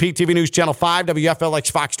Dorsey, WPTV News Channel 5, WFLX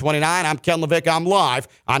Fox 29. I'm Ken Levick. I'm live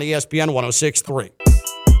on ESPN 1063.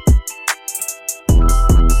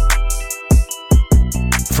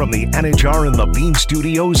 From the Anajar and Levine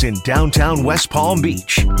Studios in downtown West Palm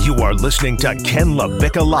Beach, you are listening to Ken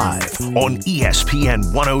LaVicka Live on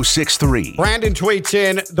ESPN 1063. Brandon tweets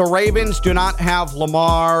in, the Ravens do not have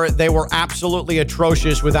Lamar. They were absolutely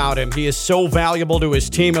atrocious without him. He is so valuable to his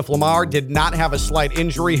team. If Lamar did not have a slight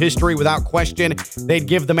injury history, without question, they'd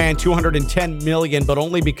give the man $210 million, but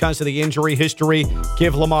only because of the injury history,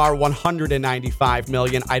 give Lamar $195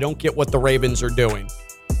 million. I don't get what the Ravens are doing.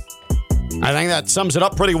 I think that sums it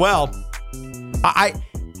up pretty well. I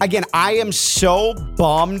am so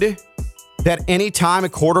bummed that any time a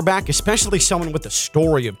quarterback, especially someone with the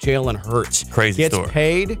story of Jalen Hurts, gets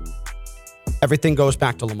paid, everything goes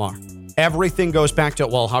back to Lamar. Everything goes back to,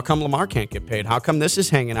 well, how come Lamar can't get paid? How come this is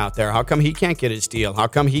hanging out there? How come he can't get his deal? How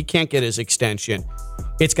come he can't get his extension?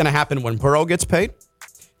 It's going to happen when Burrow gets paid.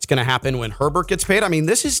 It's going to happen when Herbert gets paid. I mean,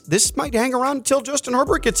 this might hang around until Justin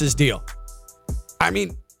Herbert gets his deal. I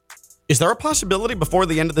mean, is there a possibility before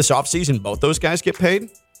the end of this offseason both those guys get paid?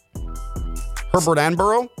 Herbert and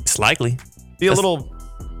Burrow? It's likely. Be a little...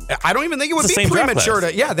 I don't even think it would be premature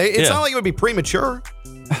to... It's not like it would be premature.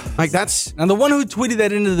 Like, that's... Now, the one who tweeted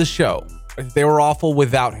that into the show, they were awful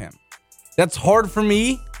without him. That's hard for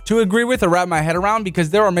me to agree with or wrap my head around because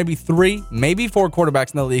there are maybe 3, maybe 4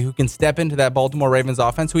 quarterbacks in the league who can step into that Baltimore Ravens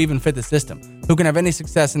offense who even fit the system, who can have any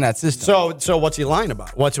success in that system. So what's he lying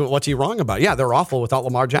about? What's he wrong about? Yeah, they're awful without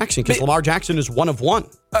Lamar Jackson because Lamar Jackson is one of one.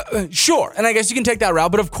 Sure, and I guess you can take that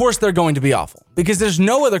route, but of course they're going to be awful because there's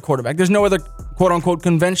no other quarterback, there's no other quote-unquote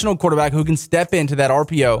conventional quarterback who can step into that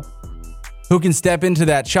RPO, who can step into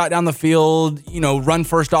that shot down the field, run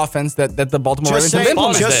first offense that the Baltimore Ravens have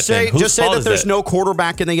implemented. Just say that there's no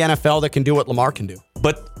quarterback in the NFL that can do what Lamar can do.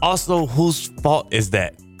 But also, whose fault is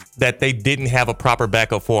that? that they didn't have a proper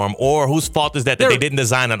backup for him? Or whose fault is that they didn't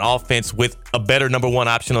design an offense with a better number one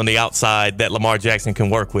option on the outside that Lamar Jackson can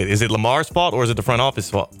work with? Is it Lamar's fault or is it the front office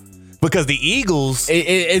fault? Because the Eagles...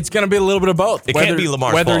 It's going to be a little bit of both. It can't be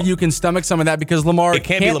Lamar's fault. Whether you can stomach some of that because Lamar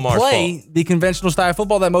can't play the conventional style of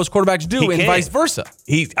football that most quarterbacks do and vice versa.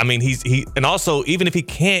 And also, even if he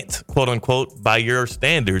can't, quote unquote, by your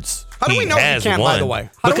standards, how do we know he can't, by the way?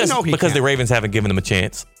 How do we know he because can't? the Ravens haven't given him a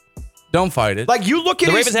chance. Don't fight it. Like you look at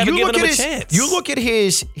the Ravens haven't given him a chance. You look at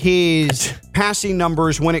his passing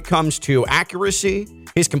numbers when it comes to accuracy,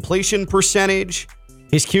 his completion percentage,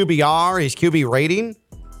 his QBR, his QB rating.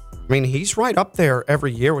 I mean, he's right up there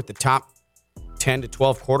every year with the top 10 to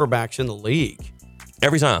 12 quarterbacks in the league.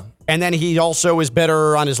 Every time. And then he also is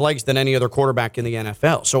better on his legs than any other quarterback in the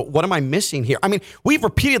NFL. So what am I missing here? I mean, we've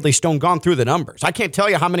repeatedly gone through the numbers. I can't tell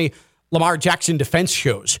you how many Lamar Jackson defense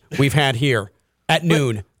shows we've had here at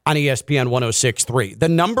noon on ESPN 106.3. The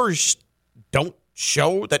numbers don't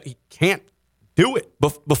show that he can't do it.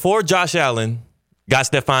 Before Josh Allen got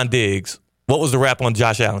Stephon Diggs, what was the rap on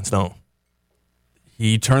Josh Allen, Stone?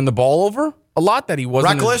 He turned the ball over a lot. That he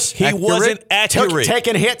wasn't reckless. He wasn't accurate.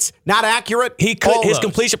 Taking hits, not accurate. His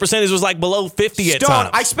completion percentage was like below 50 at times.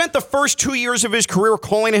 I spent the first 2 years of his career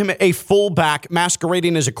calling him a fullback,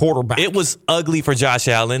 masquerading as a quarterback. It was ugly for Josh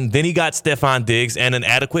Allen. Then he got Stephon Diggs and an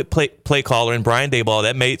adequate play caller in Brian Daboll.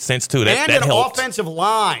 That made sense too. That an helped. Offensive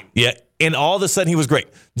line. Yeah. And all of a sudden, he was great.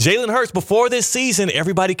 Jalen Hurts, before this season,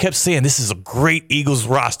 everybody kept saying, this is a great Eagles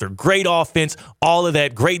roster. Great offense, all of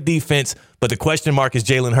that, great defense. But the question mark is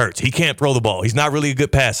Jalen Hurts. He can't throw the ball. He's not really a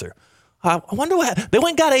good passer. I wonder what happened. They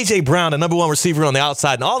went and got A.J. Brown, the number one receiver on the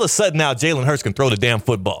outside, and all of a sudden now Jalen Hurts can throw the damn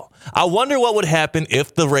football. I wonder what would happen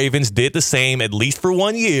if the Ravens did the same, at least for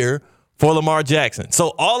 1 year, for Lamar Jackson.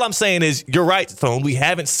 So all I'm saying is, you're right, Stone. We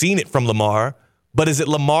haven't seen it from Lamar. But is it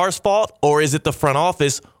Lamar's fault, or is it the front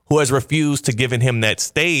office who has refused to give him that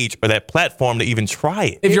stage or that platform to even try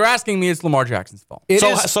it? If you're asking me, it's Lamar Jackson's fault.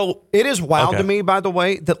 It is wild to me, by the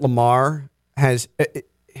way, that Lamar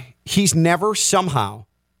he's never somehow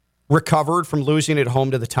recovered from losing at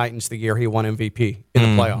home to the Titans the year he won MVP in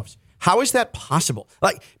the playoffs. How is that possible?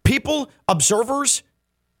 Like, people, observers,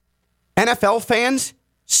 NFL fans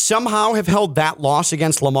somehow have held that loss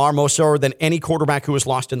against Lamar more so than any quarterback who has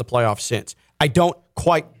lost in the playoffs since. I don't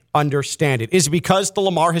quite understand it. Is it because the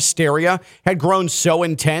Lamar hysteria had grown so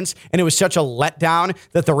intense and it was such a letdown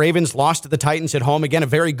that the Ravens lost to the Titans at home? Again, a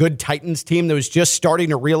very good Titans team that was just starting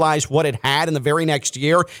to realize what it had in the very next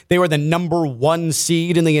year. They were the number one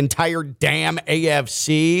seed in the entire damn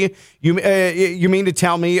AFC. You mean to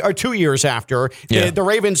tell me, or 2 years after, the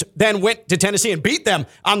Ravens then went to Tennessee and beat them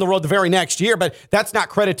on the road the very next year, but that's not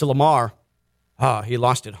credit to Lamar. He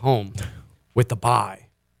lost at home with the bye.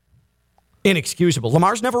 Inexcusable.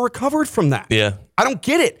 Lamar's never recovered from that. Yeah. I don't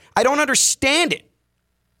get it. I don't understand it.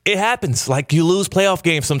 It happens. Like, you lose playoff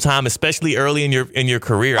games sometime, especially early in your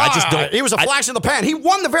career. I just don't. It was a flash in the pan. He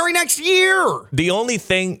won the very next year. The only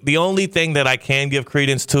thing that I can give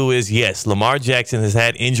credence to is, yes, Lamar Jackson has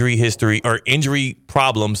had injury history or injury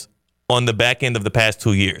problems on the back end of the past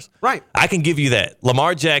 2 years. Right. I can give you that.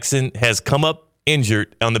 Lamar Jackson has come up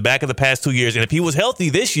injured on the back of the past 2 years, and if he was healthy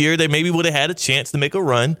this year, they maybe would have had a chance to make a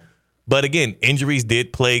run. But again, injuries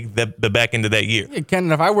did plague the back end of that year. Yeah,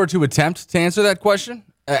 Ken, if I were to attempt to answer that question,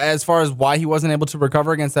 as far as why he wasn't able to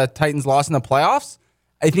recover against that Titans loss in the playoffs,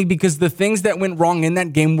 I think because the things that went wrong in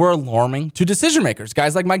that game were alarming to decision makers.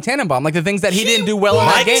 Guys like Mike Tannenbaum, like the things that he didn't do well in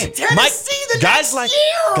that game. Guys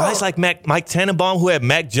like Mike Tannenbaum, who had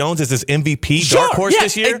Mac Jones as his MVP dark horse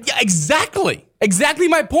this year. Exactly. Exactly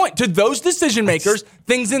my point. To those decision makers,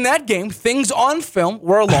 things in that game, things on film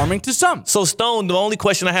were alarming to some. So, Stone, the only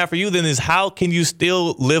question I have for you then is, how can you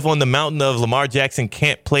still live on the mountain of Lamar Jackson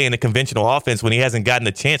can't play in a conventional offense when he hasn't gotten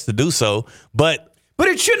a chance to do so? But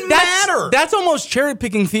it shouldn't matter. That's almost cherry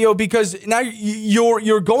picking, Theo, because now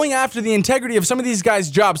you're going after the integrity of some of these guys'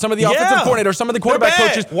 jobs, some of the offensive coordinators, some of the quarterback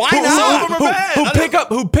coaches. Why not?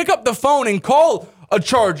 Who pick up the phone and call a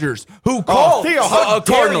Chargers, who call Theo, how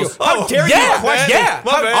Cardinals. How dare you question?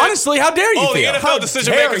 Honestly, how dare you, Theo? The NFL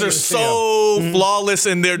decision makers are so flawless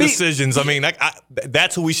in their decisions. I mean,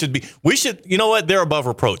 that's who we should be. We should, you know what? They're above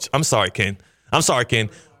reproach. I'm sorry, Ken. When the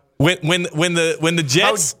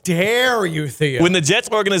Jets, how dare you, Theo? When the Jets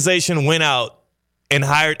organization went out and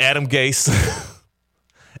hired Adam Gase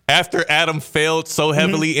after Adam failed so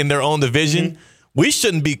heavily in their own division, we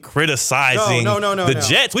shouldn't be criticizing the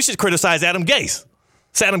Jets. We should criticize Adam Gase.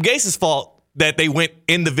 It's Adam Gase's fault that they went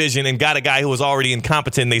in division and got a guy who was already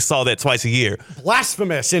incompetent. And they saw that twice a year.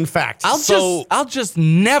 Blasphemous, in fact. I'll just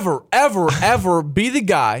never, ever, ever be the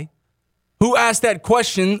guy who asked that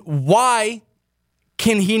question. Why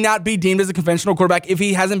can he not be deemed as a conventional quarterback if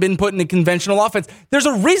he hasn't been put in a conventional offense? There's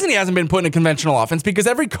a reason he hasn't been put in a conventional offense, because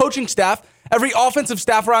every coaching staff, every offensive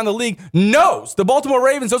staff around the league knows the Baltimore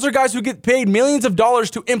Ravens, those are guys who get paid millions of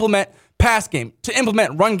dollars to implement pass game, to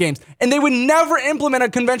implement run games, and they would never implement a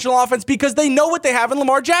conventional offense because they know what they have in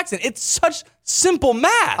Lamar Jackson. It's such simple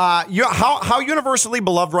math. How universally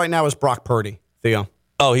beloved right now is Brock Purdy, Theo?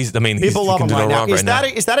 Oh, people love him right now.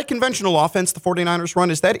 Right Is that a conventional offense the 49ers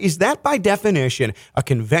run? Is that by definition a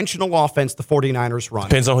conventional offense the 49ers run?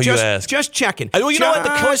 Depends on who you ask. Just checking. Well, you know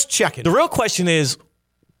what? Just checking. The real question is,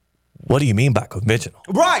 what do you mean by conventional?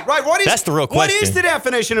 Right. That's the real question. What is the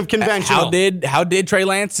definition of conventional? How did Trey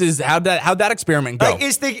Lance how'd that experiment go?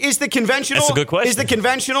 Is the conventional? That's a good question. Is the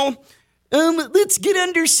conventional? Let's get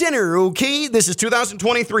under center, okay? This is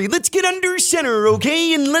 2023. Let's get under center,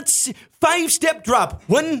 okay? And let's 5-step drop.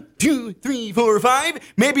 1, 2, 3, 4,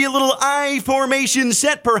 5. Maybe a little I formation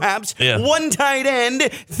set, perhaps. Yeah. 1 tight end,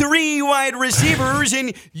 3 wide receivers,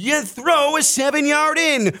 and you throw a 7-yard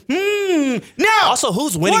in. Now, also,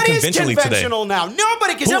 who's winning conventionally today? What is conventional now?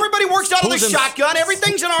 Nobody, because everybody works out of the shotgun.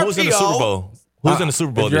 Everything's an RPO. Who's in the Super Bowl? Who's in the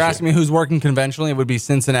Super Bowl? If you're asking me who's working conventionally, it would be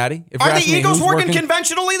Cincinnati. If Are the Eagles working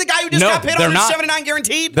conventionally? The guy who just got paid $179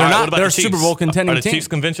 guaranteed? They're not. What about They're the a Chiefs? Super Bowl contending Are the team. Chiefs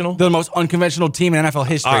conventional? They're the most unconventional team in NFL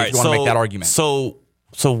history. All right, if you want to make that argument.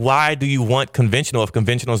 So why do you want conventional if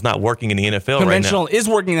conventional is not working in the NFL Conventional right now? is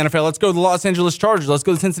working in the NFL. Let's go to the Los Angeles Chargers. Let's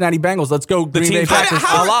go to the Cincinnati Bengals. Let's go Green Bay Packers.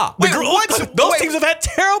 Those teams have had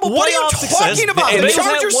terrible playoff success. What are you talking about? The The Chargers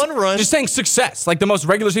Chargers- had one run. Just saying success. Like the most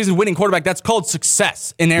regular season winning quarterback, that's called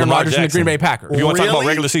success in Aaron Lamar Rodgers and the Jackson. Green Bay Packers. If you want to talk about Really?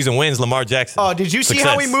 regular season wins, Lamar Jackson. Oh, did you see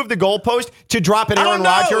how he moved the goalpost to drop an I Aaron don't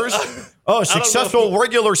know. Rodgers? Oh, successful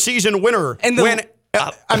regular season winner. And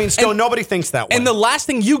nobody thinks that way. And the last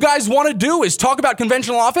thing you guys want to do is talk about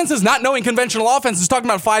conventional offenses, not knowing conventional offenses, talking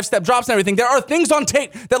about 5-step drops and everything. There are things on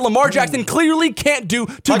tape that Lamar Jackson clearly can't do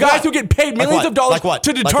to guys who get paid millions of dollars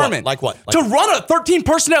to determine. Like what? To run a 13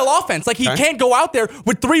 personnel offense. Like he can't go out there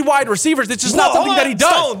with 3 wide receivers. It's just not something that he does.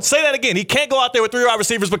 Stone, say that again. He can't go out there with 3 wide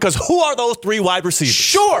receivers because who are those 3 wide receivers?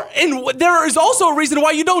 Sure, and there is also a reason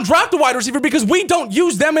why you don't draft a wide receiver because we don't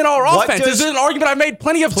use them in our offense. This is an argument I've made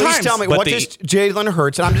plenty of times. Please tell me, what does Jalen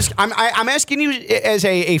Hurts, and I'm asking you as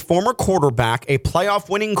a former quarterback, a playoff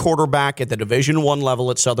winning quarterback at the Division I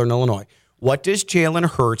level at Southern Illinois, what does Jalen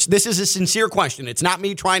Hurts, this is a sincere question, it's not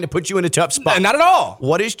me trying to put you in a tough spot. Not at all.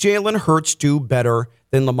 What does Jalen Hurts do better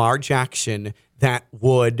than Lamar Jackson that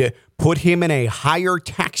would put him in a higher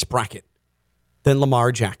tax bracket than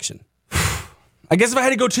Lamar Jackson? I guess if I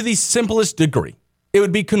had to go to the simplest degree, it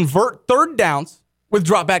would be convert third downs with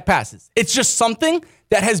drop back passes. It's just something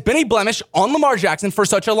that has been a blemish on Lamar Jackson for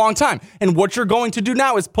such a long time. And what you're going to do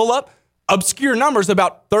now is pull up obscure numbers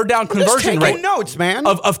about third down conversion rate. Notes, man.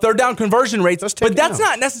 Of third down conversion rates. But that's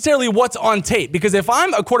not necessarily what's on tape. Because if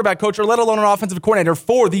I'm a quarterback coach or let alone an offensive coordinator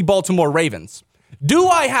for the Baltimore Ravens, do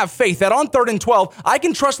I have faith that on 3rd and 12, I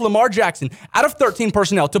can trust Lamar Jackson out of 13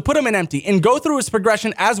 personnel to put him in empty and go through his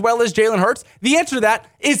progression as well as Jalen Hurts? The answer to that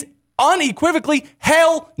is unequivocally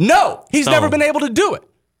hell no. He's never been able to do it.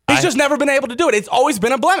 He's just never been able to do it. It's always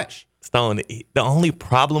been a blemish. Stone, the only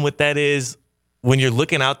problem with that is when you're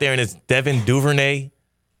looking out there and it's Devin Duvernay,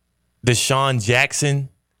 Deshaun Jackson,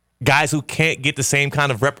 guys who can't get the same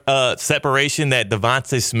kind of separation that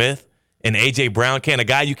Devontae Smith and A.J. Brown can, a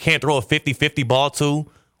guy you can't throw a 50-50 ball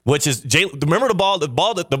to, which is Jalen. Remember a lot of the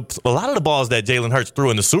balls that Jalen Hurts threw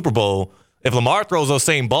in the Super Bowl, if Lamar throws those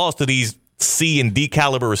same balls to these C and D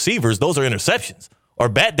caliber receivers, those are interceptions. Or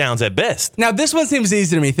bat downs at best. Now, this one seems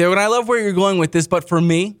easy to me, Theo, and I love where you're going with this, but for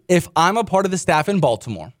me, if I'm a part of the staff in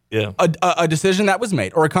Baltimore, a decision that was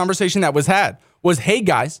made or a conversation that was had was, hey,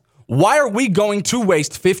 guys, why are we going to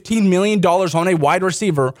waste $15 million on a wide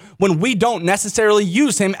receiver when we don't necessarily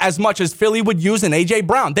use him as much as Philly would use an A.J.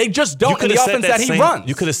 Brown? They just don't in the offense that he runs.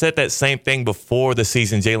 You could have said that same thing before the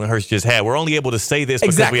season Jalen Hurts just had. We're only able to say this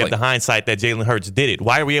because we have the hindsight that Jalen Hurts did it.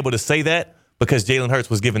 Why are we able to say that? Because Jalen Hurts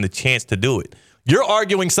was given the chance to do it. You're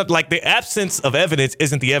arguing something like the absence of evidence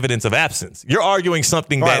isn't the evidence of absence. You're arguing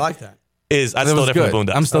something I like that. is. I stole that from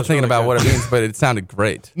the Boondocks. I'm still thinking about what it means, but it sounded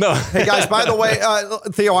great. No. Hey guys, by the way,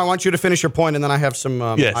 Theo, I want you to finish your point, and then I have some.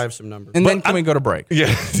 Yes. I have some numbers. And then can we go to break?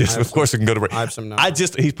 Yeah, of course we can go to break. I have some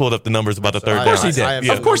numbers. He pulled up the numbers about the third down. Of course he did.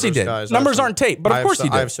 Of course he did. Numbers aren't tape, but of course he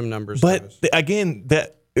did. I have some numbers. But again,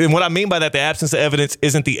 and what I mean by that, the absence of evidence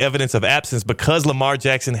isn't the evidence of absence. Because Lamar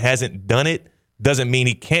Jackson hasn't done it, doesn't mean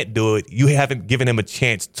he can't do it. You haven't given him a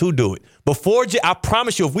chance to do it. I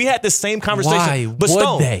promise you, if we had the same conversation,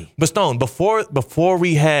 before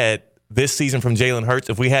we had this season from Jalen Hurts,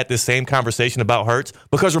 if we had this same conversation about Hurts,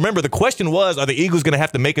 because remember, the question was, are the Eagles going to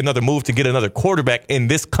have to make another move to get another quarterback in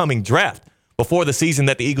this coming draft? before the season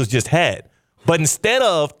that the Eagles just had. But instead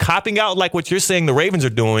of copping out like what you're saying the Ravens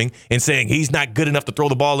are doing and saying he's not good enough to throw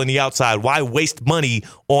the ball in the outside, why waste money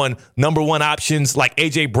on number one options like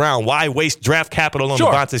A.J. Brown? Why waste draft capital on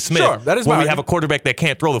Devontae Smith that is when we my have a quarterback that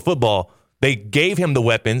can't throw the football? They gave him the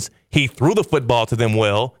weapons. He threw the football to them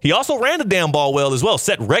well. He also ran the damn ball well as well,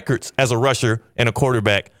 set records as a rusher and a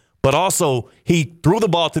quarterback. But also, he threw the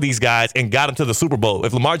ball to these guys and got them to the Super Bowl.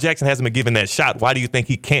 If Lamar Jackson hasn't been given that shot, why do you think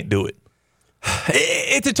he can't do it?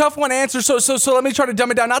 It's a tough one to answer. So let me try to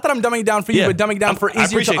dumb it down. Not that I'm dumbing it down for you, but dumbing it down for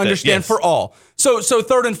easier to understand for all. So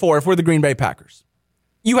 3rd and 4, if we're the Green Bay Packers,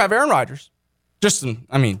 you have Aaron Rodgers, one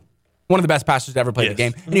of the best passers to ever play the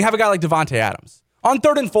game, and you have a guy like Devontae Adams. On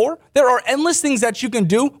 3rd and 4, there are endless things that you can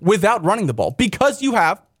do without running the ball because you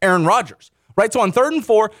have Aaron Rodgers. Right, so on 3rd and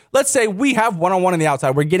 4, let's say we have one-on-one on the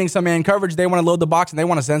outside. We're getting some man coverage. They want to load the box, and they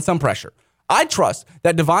want to send some pressure. I trust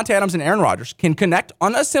that Devontae Adams and Aaron Rodgers can connect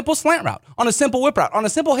on a simple slant route, on a simple whip route, on a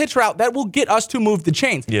simple hitch route that will get us to move the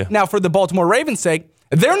chains. Yeah. Now, for the Baltimore Ravens' sake,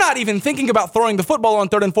 they're not even thinking about throwing the football on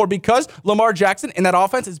 3rd and 4 because Lamar Jackson in that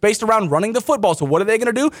offense is based around running the football. So what are they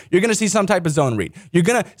going to do? You're going to see some type of zone read. You're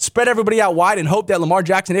going to spread everybody out wide and hope that Lamar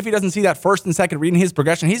Jackson, if he doesn't see that first and second read in his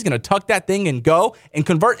progression, he's going to tuck that thing and go and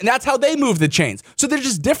convert. And that's how they move the chains. So they're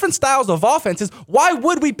just different styles of offenses. Why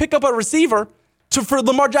would we pick up a receiver for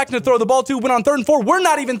Lamar Jackson to throw the ball to when on 3rd and 4, we're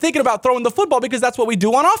not even thinking about throwing the football because that's what we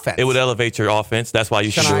do on offense. It would elevate your offense. That's why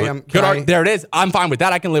you should do it. There it is. I'm fine with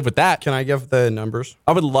that. I can live with that. Can I give the numbers?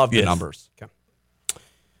 I would love the numbers. Okay.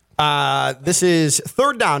 This is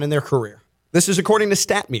 3rd down in their career. This is according to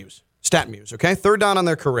StatMuse, okay? 3rd down on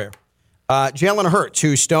their career. Jalen Hurts,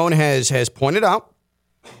 who Stone has pointed out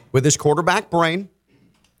with his quarterback brain,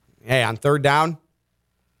 hey, on 3rd down,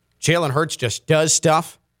 Jalen Hurts just does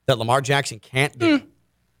stuff that Lamar Jackson can't do.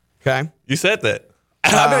 Okay? You said that.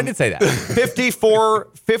 I did say that.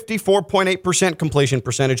 54.8% completion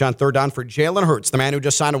percentage on 3rd down for Jalen Hurts, the man who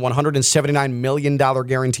just signed a $179 million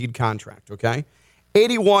guaranteed contract, okay?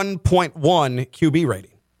 81.1 QB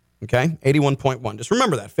rating, okay? 81.1. Just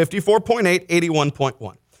remember that. 54.8,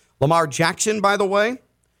 81.1. Lamar Jackson, by the way,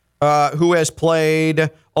 who has played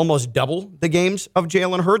almost double the games of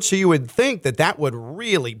Jalen Hurts. So you would think that would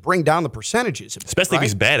really bring down the percentages. Especially if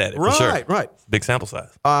he's bad at it, for sure. Right. Big sample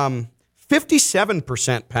size.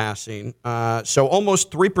 57% passing, so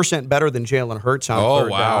almost 3% better than Jalen Hurts on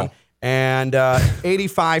 3rd down. And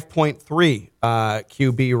 85.3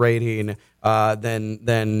 QB rating than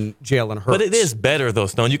Jalen Hurts. But it is better, though,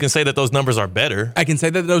 Stone. You can say that those numbers are better. I can say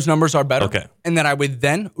that those numbers are better. Okay. And then I would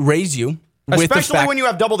then raise you especially when you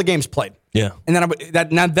have double the games played. Yeah. And then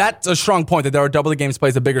that's a strong point that there are double the games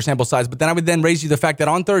plays, a bigger sample size. But then I would then raise you the fact that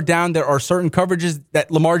on 3rd down, there are certain coverages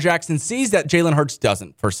that Lamar Jackson sees that Jalen Hurts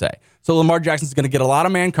doesn't, per se. So Lamar Jackson's going to get a lot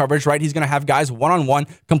of man coverage, right? He's going to have guys one-on-one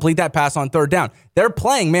complete that pass on 3rd down. They're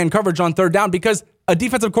playing man coverage on 3rd down because a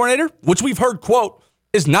defensive coordinator, which we've heard, quote,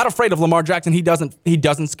 is not afraid of Lamar Jackson. He doesn't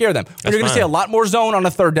scare them. You're going to see a lot more zone on a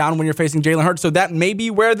 3rd down when you're facing Jalen Hurts. So that may be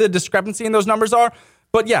where the discrepancy in those numbers are.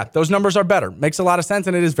 But yeah, those numbers are better. Makes a lot of sense,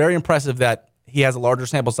 and it is very impressive that he has a larger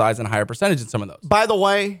sample size and a higher percentage in some of those. By the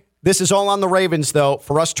way, this is all on the Ravens, though,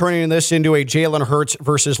 for us turning this into a Jalen Hurts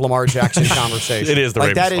versus Lamar Jackson conversation. It is the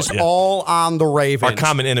Ravens. That is all on the Ravens. Our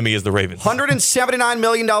common enemy is the Ravens. $179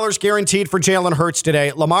 million guaranteed for Jalen Hurts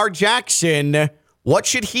today. Lamar Jackson, what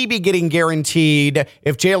should he be getting guaranteed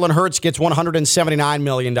if Jalen Hurts gets $179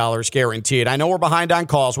 million guaranteed? I know we're behind on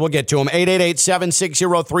calls. We'll get to them.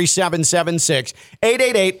 888-760-3776.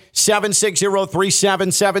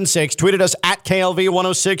 888-760-3776. Tweeted us at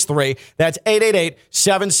KLV1063. That's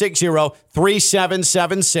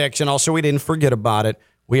 888-760-3776. And also, we didn't forget about it.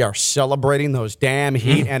 We are celebrating those damn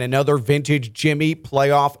Heat and another vintage Jimmy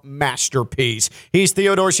playoff masterpiece. He's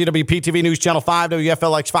Theodore, CWPTV News Channel 5,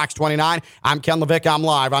 WFLX Fox 29. I'm Ken LaVicka. I'm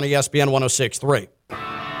live on ESPN 106.3.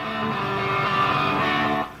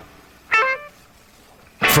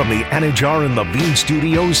 From the Anajar and Levine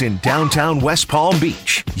Studios in downtown West Palm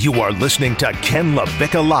Beach, you are listening to Ken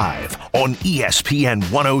LaVicka Live on ESPN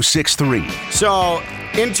 106.3. So,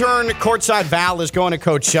 intern Courtside Val is going to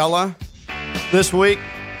Coachella this week.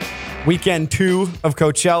 Weekend 2 of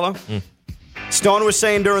Coachella. Stone was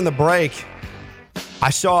saying during the break, I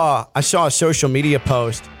saw a social media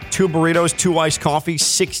post. 2 burritos, 2 iced coffee,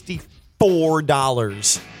 $64.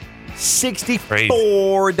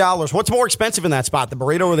 $64. What's more expensive in that spot, the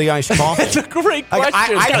burrito or the iced coffee? That's a great question.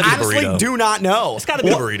 I honestly do not know. It's got to be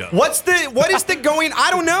a burrito. What is the going? I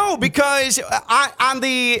don't know, because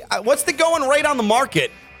what's the going rate on the market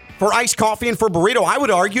for iced coffee and for burrito? I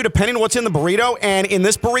would argue, depending on what's in the burrito, and in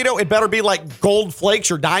this burrito, it better be like gold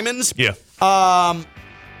flakes or diamonds. Yeah.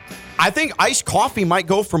 I think iced coffee might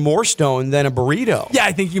go for more stone than a burrito. Yeah,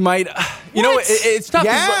 I think you might. You know, it's tough.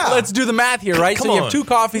 Yeah. Let's do the math here, right? Come So you on. have 2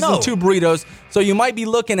 coffees and 2 burritos. So you might be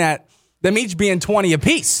looking at them each being 20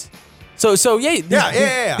 apiece. So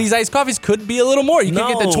these iced coffees could be a little more. You could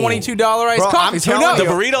get the No. $22 iced Bro, I'm coffees. Who telling knows? The you.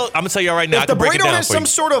 burrito, I'm going to tell you right now, I If the can break it burrito down has for some you.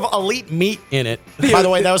 sort of elite meat in it, by the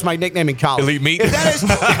way, that was my nickname in college. Elite meat? If that is,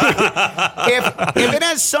 if it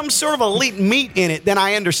has some sort of elite meat in it, then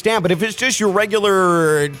I understand. But if it's just your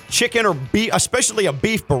regular chicken or beef, especially a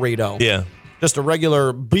beef burrito, Yeah. just a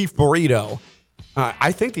regular beef burrito,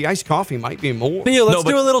 I think the iced coffee might be more. Theo, let's No, but-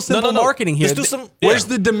 do a little simple no. marketing here. Let's do some- Where's yeah.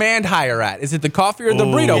 the demand higher at? Is it the coffee or the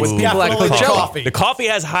burrito? With Ooh. people like Definitely the Coachella. coffee. The coffee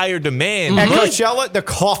has higher demand. At Coachella, the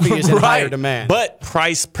coffee is in Right. higher demand. But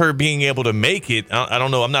price per being able to make it, I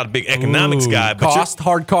don't know. I'm not a big economics guy. But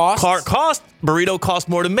Hard cost. cost. Burrito costs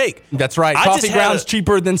more to make. That's right. I Coffee just had ground's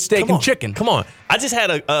cheaper than steak Come and on, chicken. Come on. I just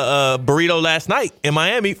had a burrito last night in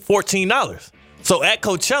Miami, $14. So at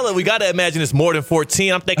Coachella, we got to imagine it's more than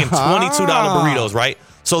 14. I'm thinking $22 burritos, right?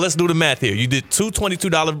 So let's do the math here. You did 2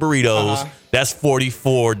 $22 burritos. That's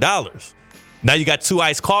 $44. Now you got 2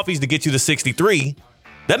 iced coffees to get you to 63.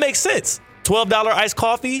 That makes sense. $12 iced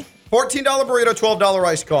coffee? $14 burrito, $12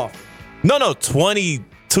 iced coffee. No, $22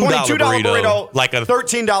 burrito. Like a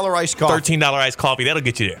 $13 iced coffee. $13 iced coffee. That'll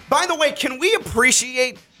get you there. By the way, can we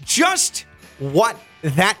appreciate just what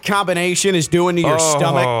that combination is doing to your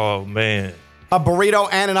stomach? Oh, man. A burrito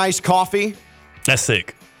and an iced coffee? That's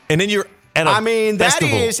sick. And then you're at a festival. That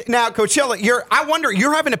is now Coachella. I wonder,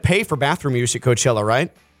 you're having to pay for bathroom use at Coachella, right?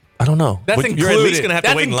 I don't know. That's But You're at least included. going to have to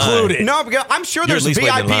That's wait in included. line. No, because I'm sure You're there's at least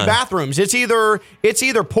waiting in VIP line. bathrooms. It's either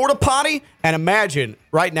porta potty, and imagine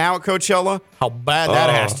right now at Coachella how bad that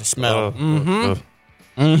has to smell.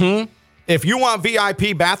 If you want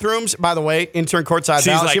VIP bathrooms, by the way, intern courtside She's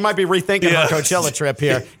Dallas, like- you might be rethinking Yeah. our Coachella trip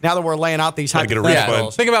here. Now that we're laying out these Gotta get a Yeah, refund.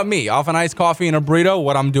 hypotheticals. think about me. Off an iced coffee and a burrito,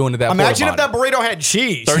 what I'm doing to that Imagine if porta that burrito had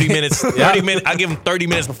cheese. 30 minutes. 30 minutes. I give him 30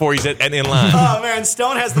 minutes before he's in line. Oh man,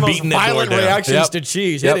 Stone has the most Beating that door violent down. reactions Yep. to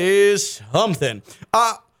cheese. Yep. It is something.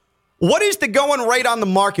 What is the going rate on the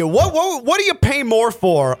market? What do you pay more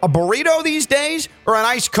for? A burrito these days or an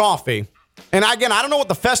iced coffee? And again, I don't know what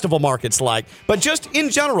the festival market's like, but just in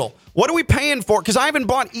general, what are we paying for? Because I haven't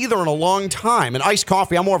bought either in a long time. An iced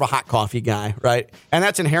coffee, I'm more of a hot coffee guy, right? And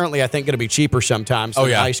that's inherently, I think, going to be cheaper sometimes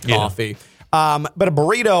than iced coffee. But a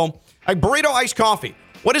burrito iced coffee.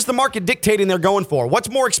 What is the market dictating they're going for? What's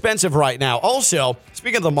more expensive right now? Also,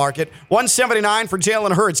 speaking of the market, $179 for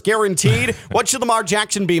Jalen Hurts, guaranteed. What should Lamar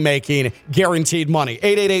Jackson be making? Guaranteed money.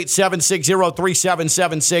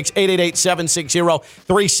 888-760-3776.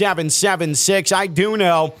 888-760-3776. I do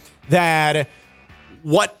know that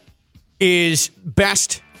what is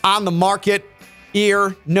best on the market,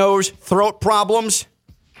 ear, nose, throat problems,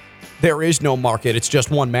 there is no market. It's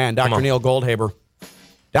just one man, Dr. Neil Goldhaber.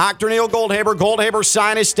 Dr. Neil Goldhaber,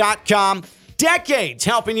 GoldhaberSinus.com. Decades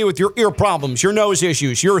helping you with your ear problems, your nose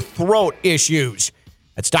issues, your throat issues.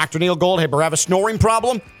 That's Dr. Neil Goldhaber. Have a snoring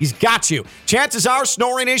problem? He's got you. Chances are,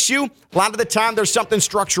 snoring issue, a lot of the time there's something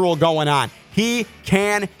structural going on. He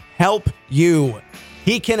can help you.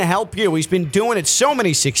 He can help you. He's been doing it. So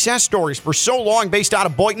many success stories for so long based out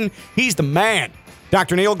of Boynton. He's the man.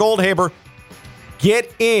 Dr. Neil Goldhaber,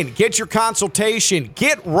 get in. Get your consultation.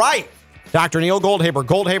 Get right. Dr. Neil Goldhaber,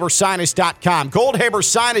 GoldhaberSinus.com.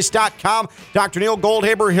 GoldhaberSinus.com. Dr. Neil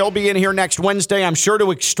Goldhaber, he'll be in here next Wednesday, I'm sure,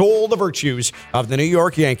 to extol the virtues of the New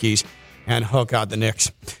York Yankees and hook out the Knicks.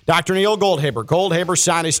 Dr. Neil Goldhaber,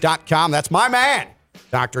 GoldhaberSinus.com. That's my man,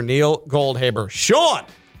 Dr. Neil Goldhaber. Sean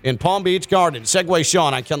in Palm Beach Gardens. Segue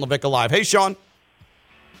Sean on Ken LaVicka Live. Hey, Sean.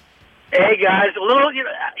 Hey guys, a little.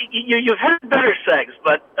 You've had better sex,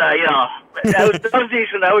 but that was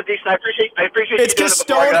decent. That was decent. I appreciate. It's you doing because it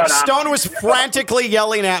before I go down. Stone was frantically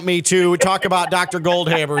yelling at me to talk about Dr.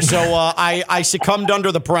 Goldhaber, so I succumbed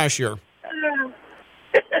under the pressure.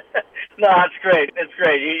 No, it's great. It's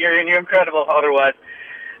great. You're incredible. Otherwise,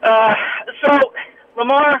 so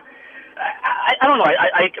Lamar, I don't know.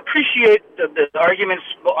 I appreciate the arguments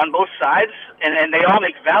on both sides, and they all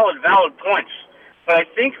make valid points. But I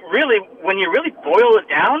think really, when you really boil it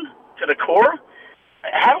down to the core,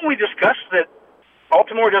 haven't we discussed that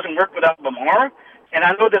Baltimore doesn't work without Lamar? And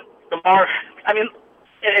I know that Lamar, I mean,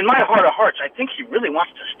 in my heart of hearts, I think he really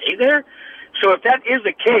wants to stay there. So if that is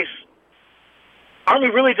the case, aren't we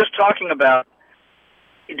really just talking about,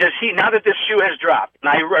 does he, now that this shoe has dropped, and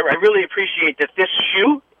I really appreciate that this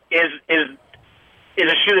shoe is a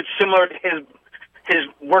shoe that's similar to his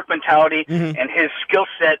work mentality and his skill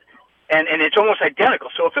set And it's almost identical.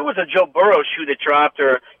 So if it was a Joe Burrow shoe that dropped,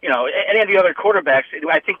 or any of the other quarterbacks,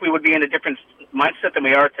 I think we would be in a different mindset than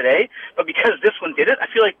we are today. But because this one did it, I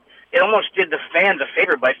feel like it almost did the fans a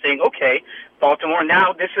favor by saying, "Okay, Baltimore,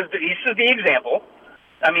 now this is the example."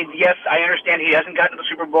 I mean, yes, I understand he hasn't gotten to the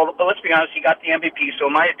Super Bowl, but let's be honest, he got the MVP. So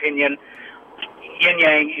in my opinion, yin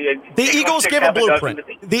yang. The Eagles gave a blueprint.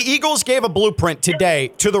 The Eagles gave a blueprint today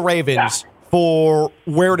to the Ravens for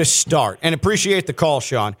where to start. And appreciate the call,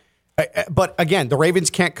 Sean. But again, the Ravens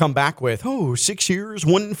can't come back with 6 years,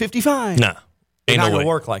 155. Nah, ain't not no gonna way.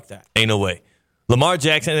 work like that. Ain't no way. Lamar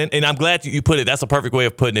Jackson, and I'm glad you put it. That's a perfect way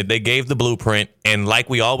of putting it. They gave the blueprint, and like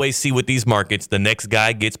we always see with these markets, the next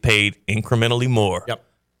guy gets paid incrementally more. Yep.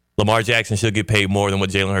 Lamar Jackson should get paid more than what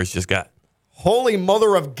Jalen Hurts just got. Holy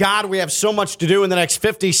mother of God, we have so much to do in the next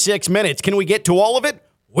 56 minutes. Can we get to all of it?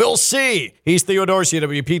 We'll see. He's Theo Dorsey,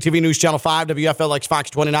 WPTV News Channel 5, WFLX Fox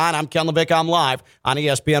 29. I'm Ken LaVicka. I'm live on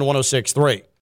ESPN 106.3.